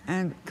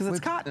 And because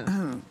it's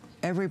cotton.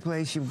 Every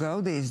place you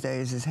go these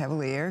days is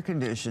heavily air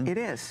conditioned. It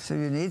is. So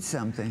you need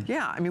something.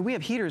 Yeah, I mean, we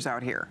have heaters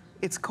out here.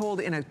 It's cold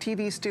in a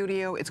TV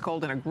studio, it's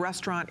cold in a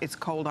restaurant, it's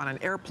cold on an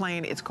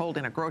airplane, it's cold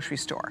in a grocery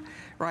store,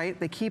 right?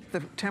 They keep the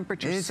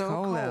temperature so cold.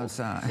 It's cold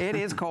outside. It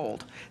is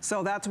cold.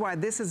 So that's why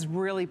this is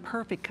really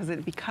perfect,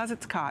 because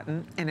it's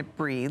cotton and it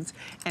breathes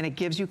and it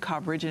gives you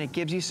coverage and it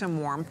gives you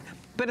some warmth,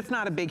 but it's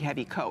not a big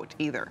heavy coat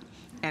either.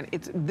 And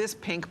it's this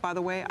pink, by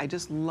the way, I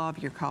just love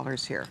your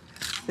colors here.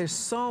 There's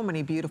so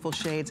many beautiful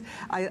shades.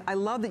 I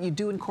love that you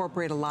do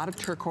incorporate a lot of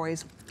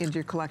turquoise into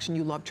your collection.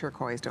 You love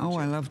turquoise, don't you? Oh,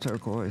 I love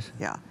turquoise.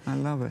 Yeah. I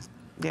love it.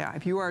 Yeah,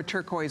 if you are a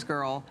turquoise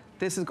girl,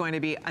 this is going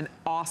to be an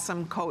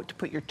awesome coat to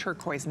put your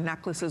turquoise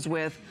necklaces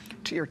with,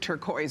 to your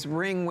turquoise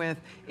ring with.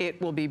 It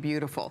will be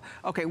beautiful.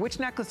 Okay, which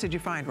necklace did you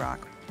find,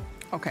 Rock?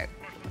 Okay.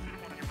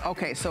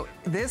 Okay, so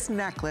this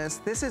necklace,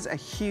 this is a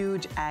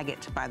huge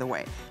agate, by the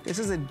way. This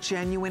is a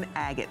genuine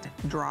agate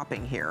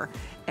dropping here.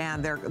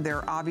 And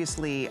they're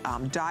obviously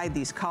dyed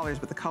these colors,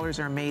 but the colors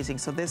are amazing.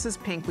 So this is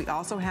pink. We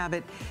also have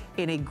it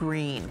in a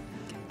green.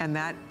 And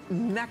that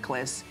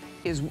necklace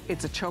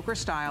it's a choker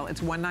style.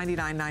 It's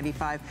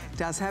 $199.95.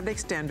 Does have an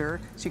extender,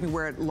 so you can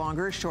wear it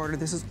longer or shorter.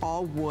 This is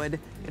all wood.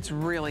 It's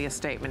really a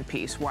statement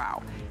piece.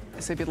 Wow.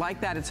 So if you'd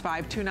like that, it's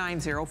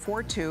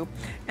 $529,042.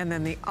 And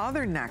then the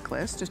other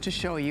necklace, just to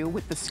show you,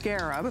 with the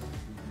scarab,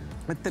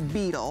 with the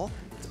beetle,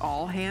 it's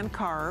all hand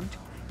carved.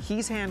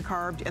 He's hand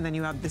carved, and then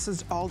you have, this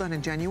is all done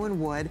in genuine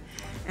wood,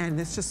 and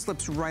this just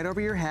slips right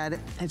over your head.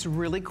 It's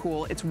really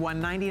cool. It's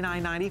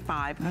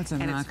 $199.95. That's a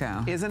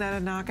knockout. Isn't that a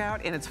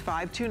knockout? And it's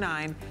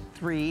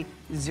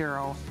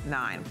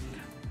 $529,309.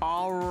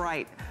 All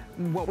right.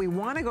 What we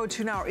want to go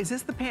to now is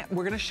this the pant.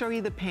 We're going to show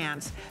you the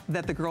pants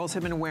that the girls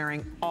have been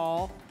wearing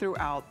all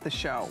throughout the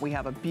show. We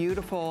have a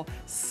beautiful,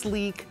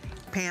 sleek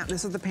pant.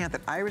 This is the pant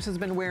that Iris has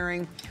been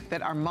wearing,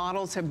 that our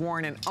models have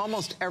worn in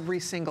almost every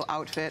single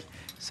outfit.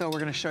 So we're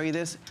going to show you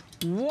this.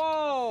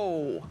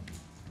 Whoa!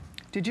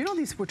 Did you know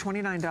these were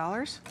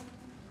 $29?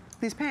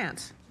 These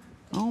pants.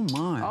 Oh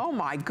my. Oh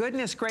my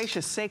goodness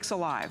gracious sakes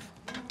alive.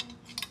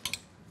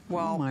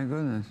 Well, oh my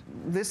goodness.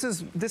 This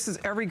is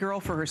every girl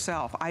for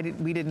herself.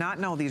 We did not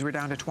know these were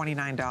down to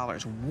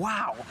 $29.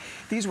 Wow.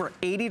 These were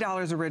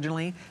 $80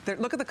 originally.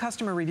 Look at the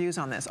customer reviews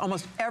on this.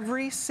 Almost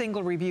every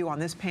single review on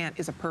this pant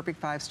is a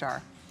perfect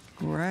 5-star.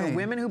 Great. The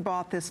women who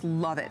bought this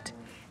love it.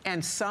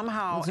 And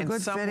somehow, it's a in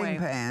good some fitting way,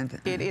 pant.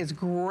 It is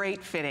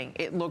great fitting.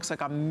 It looks like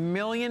 $1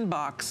 million,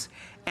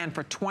 and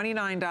for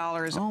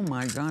 $29. Oh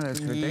my God, that's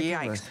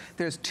ridiculous. Yikes.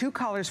 There's 2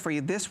 colors for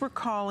you. This we're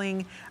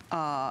calling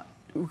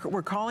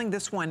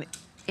this one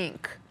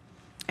Ink,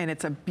 and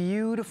it's a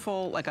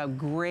beautiful, like a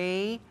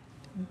gray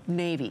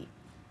navy.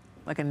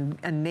 Like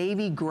a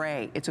navy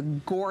gray. It's a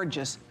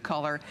gorgeous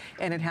color,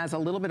 and it has a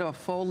little bit of a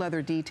faux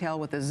leather detail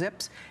with the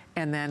zips,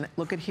 and then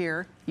look at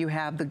here, you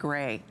have the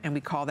gray, and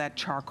we call that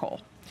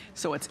charcoal.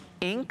 So it's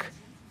ink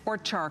or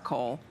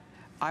charcoal.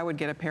 I would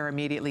get a pair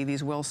immediately.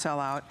 These will sell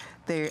out.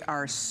 They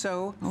are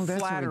so flattering. Oh,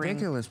 that's a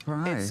ridiculous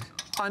price. It's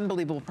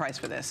unbelievable price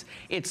for this.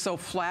 It's so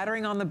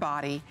flattering on the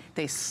body.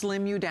 They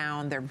slim you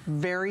down. They're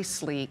very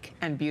sleek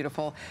and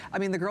beautiful. I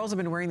mean, the girls have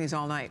been wearing these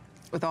all night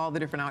with all the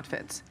different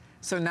outfits.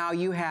 So now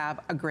you have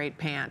a great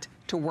pant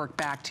to work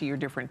back to your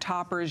different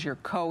toppers, your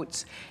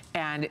coats,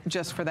 and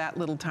just for that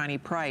little tiny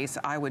price,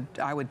 I would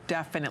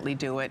definitely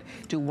do it.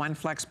 Do 1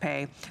 flex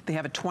pay. They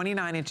have a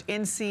 29-inch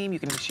inseam. You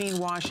can machine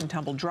wash and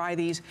tumble dry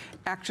these.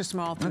 Extra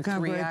small through 3X. Look how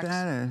great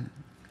that is.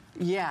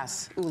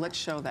 Yes. Ooh, let's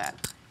show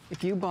that.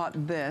 If you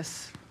bought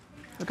this,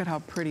 look at how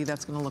pretty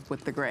that's going to look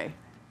with the gray.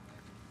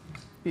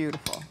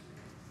 Beautiful.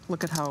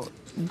 Look at how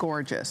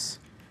gorgeous.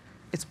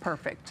 It's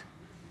perfect.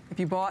 If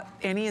you bought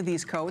any of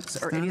these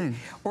coats, or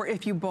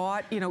if you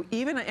bought, you know,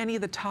 even any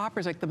of the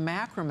toppers, like the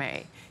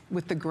macrame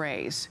with the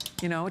grays,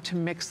 you know, to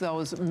mix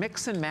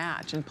and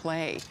match and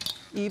play.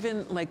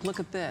 Even, like,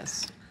 look at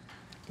this.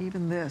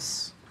 Even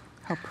this,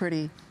 how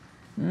pretty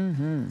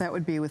that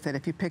would be with it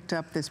if you picked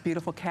up this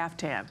beautiful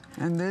caftan.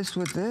 And this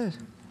with this.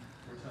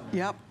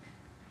 Yep.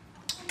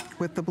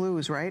 With the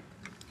blues, right?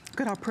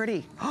 Look at how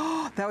pretty.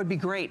 Oh, that would be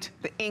great.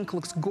 The ink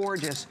looks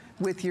gorgeous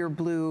with your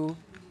blue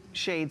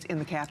shades in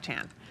the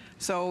caftan.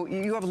 So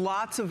you have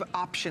lots of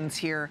options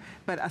here,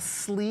 but a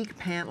sleek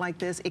pant like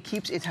this,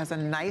 it has a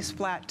nice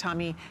flat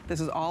tummy. This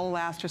is all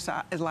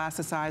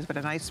elasticized, but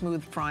a nice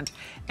smooth front,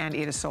 and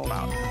it is sold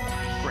out.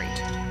 Great.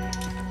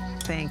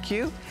 Thank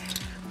you.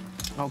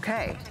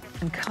 Okay,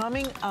 and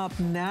coming up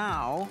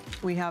now,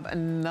 we have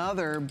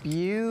another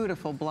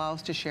beautiful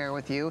blouse to share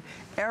with you.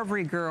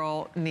 Every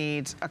girl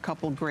needs a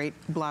couple great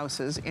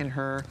blouses in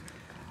her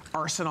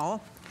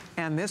arsenal.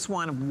 And this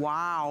one,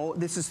 wow,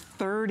 this is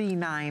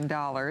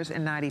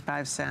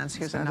 $39.95.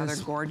 Here's another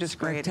gorgeous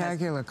gray.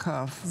 Spectacular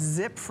cuff.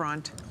 Zip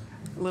front,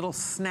 little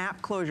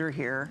snap closure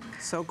here.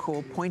 So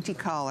cool, pointy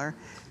collar.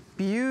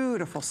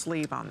 Beautiful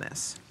sleeve on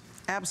this.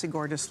 Absolutely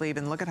gorgeous sleeve.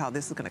 And look at how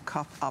this is gonna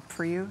cuff up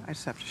for you. I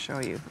just have to show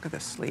you. Look at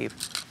this sleeve.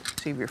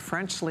 So you have your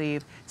French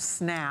sleeve,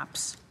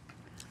 snaps.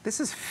 This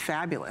is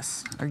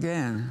fabulous.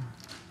 Again.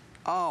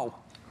 Oh.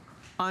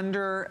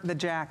 Under the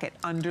jacket,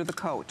 under the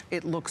coat.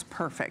 It looks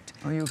perfect.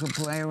 Or you could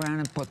play around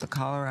and put the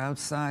collar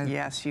outside.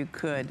 Yes, you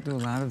could. Do a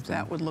lot of that.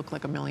 That would look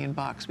like $1 million.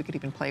 We could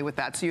even play with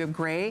that. So you have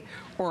gray,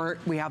 or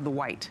we have the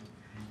white.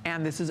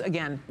 And this is,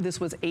 again, this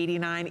was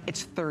 $89,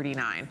 it's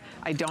 $39.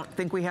 I don't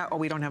think we have,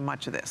 we don't have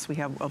much of this. We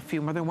have a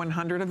few more than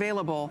 100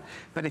 available,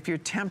 but if you're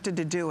tempted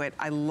to do it,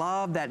 I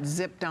love that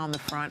zip down the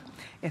front.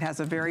 It has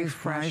a very These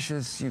fresh.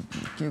 prices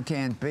you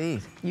can't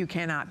beat. You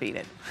cannot beat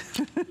it.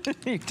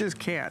 You just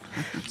can't.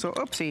 So,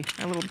 oopsie,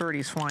 a little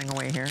birdie's flying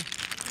away here.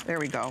 There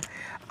we go.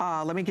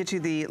 Let me get you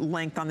the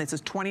length on this.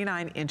 It's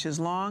 29 inches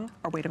long.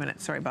 Or wait a minute,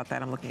 sorry about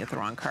that. I'm looking at the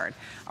wrong card.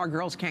 Our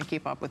girls can't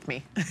keep up with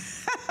me.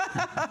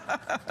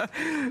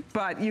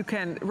 But you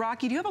can,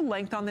 Rocky, do you have a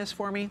length on this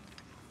for me?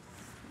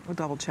 We'll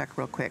double check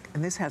real quick.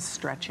 And this has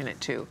stretch in it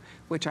too,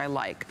 which I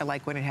like. I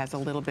like when it has a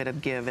little bit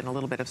of give and a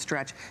little bit of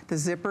stretch. The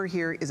zipper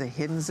here is a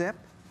hidden zip.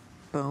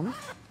 Boom.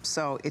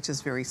 So it's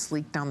just very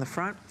sleek down the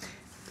front.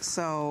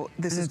 So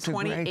this is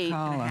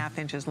 28.5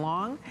 inches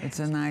long. It's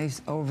a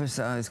nice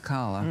oversized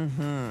collar.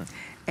 Mm-hmm.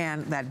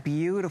 And that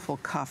beautiful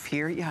cuff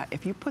here. Yeah,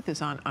 if you put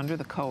this on under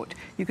the coat,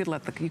 you could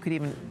you could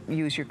even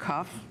use your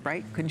cuff,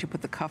 right? Couldn't you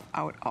put the cuff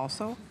out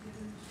also?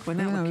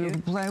 Wouldn't that look cute? You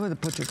can play with it,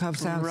 put your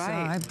cuffs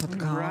outside, put the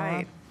collar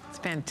up. It's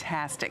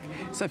fantastic.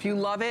 So if you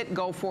love it,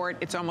 go for it.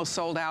 It's almost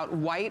sold out.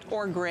 White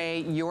or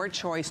gray, your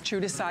choice. True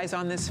to size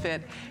on this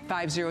fit,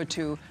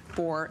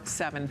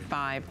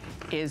 502475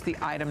 is the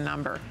item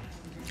number.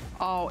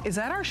 Oh, is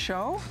that our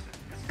show?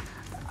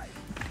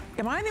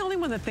 Am I the only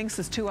one that thinks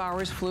this 2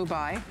 hours flew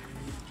by?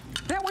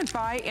 That went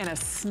by in a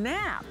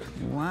snap.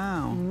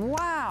 Wow.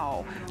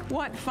 Wow,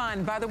 what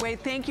fun. By the way,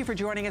 thank you for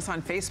joining us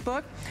on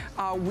Facebook.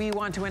 We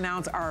want to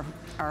announce our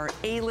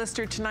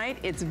A-lister tonight.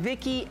 It's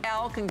Vicki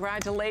L.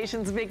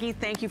 Congratulations, Vicki.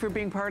 Thank you for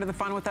being part of the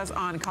fun with us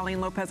on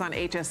Colleen Lopez on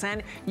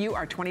HSN. You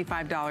are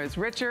 $25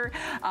 richer.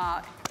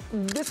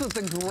 This was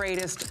the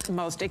greatest,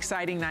 most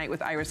exciting night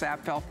with Iris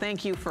Apfel.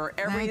 Thank you for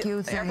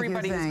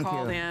everybody who's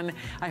called in.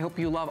 I hope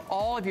you love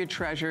all of your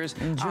treasures.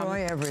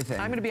 Enjoy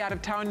everything. I'm going to be out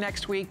of town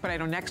next week, but I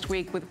know next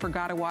week with For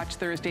Gotta Watch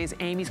Thursdays,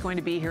 Amy's going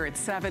to be here at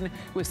 7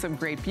 with some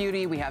great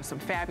beauty. We have some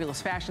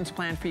fabulous fashions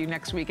planned for you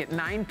next week at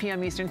 9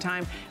 p.m. Eastern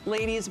Time.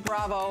 Ladies,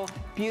 bravo.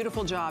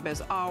 Beautiful job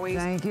as always.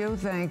 Thank you,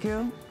 thank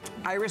you.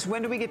 Iris,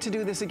 when do we get to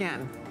do this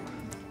again?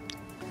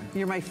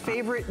 You're my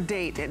favorite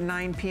date at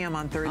 9 p.m.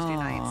 on Thursday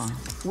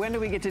nights. When do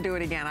we get to do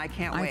it again? I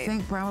can't wait. I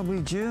think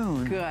probably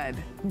June. Good,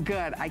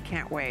 good. I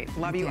can't wait.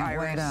 Love you,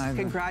 Iris.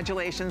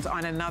 Congratulations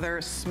on another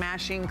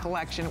smashing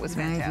collection. It was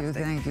fantastic.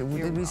 Thank you, thank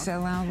you. Did we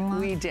sell out a lot?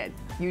 We did.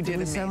 You did amazing. Did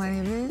we sell any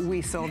of these?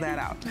 We sold that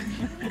out.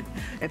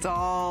 It's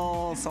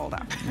all sold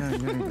out.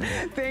 Good.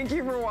 Thank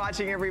you for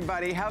watching,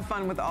 everybody. Have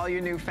fun with all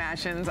your new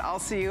fashions. I'll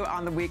see you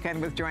on the weekend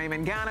with Joy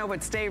Mangano,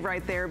 but stay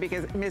right there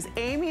because Miss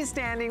Amy's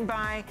standing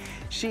by.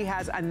 She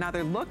has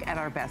another look at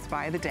our Best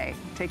Buy of the day.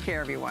 Take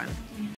care, everyone.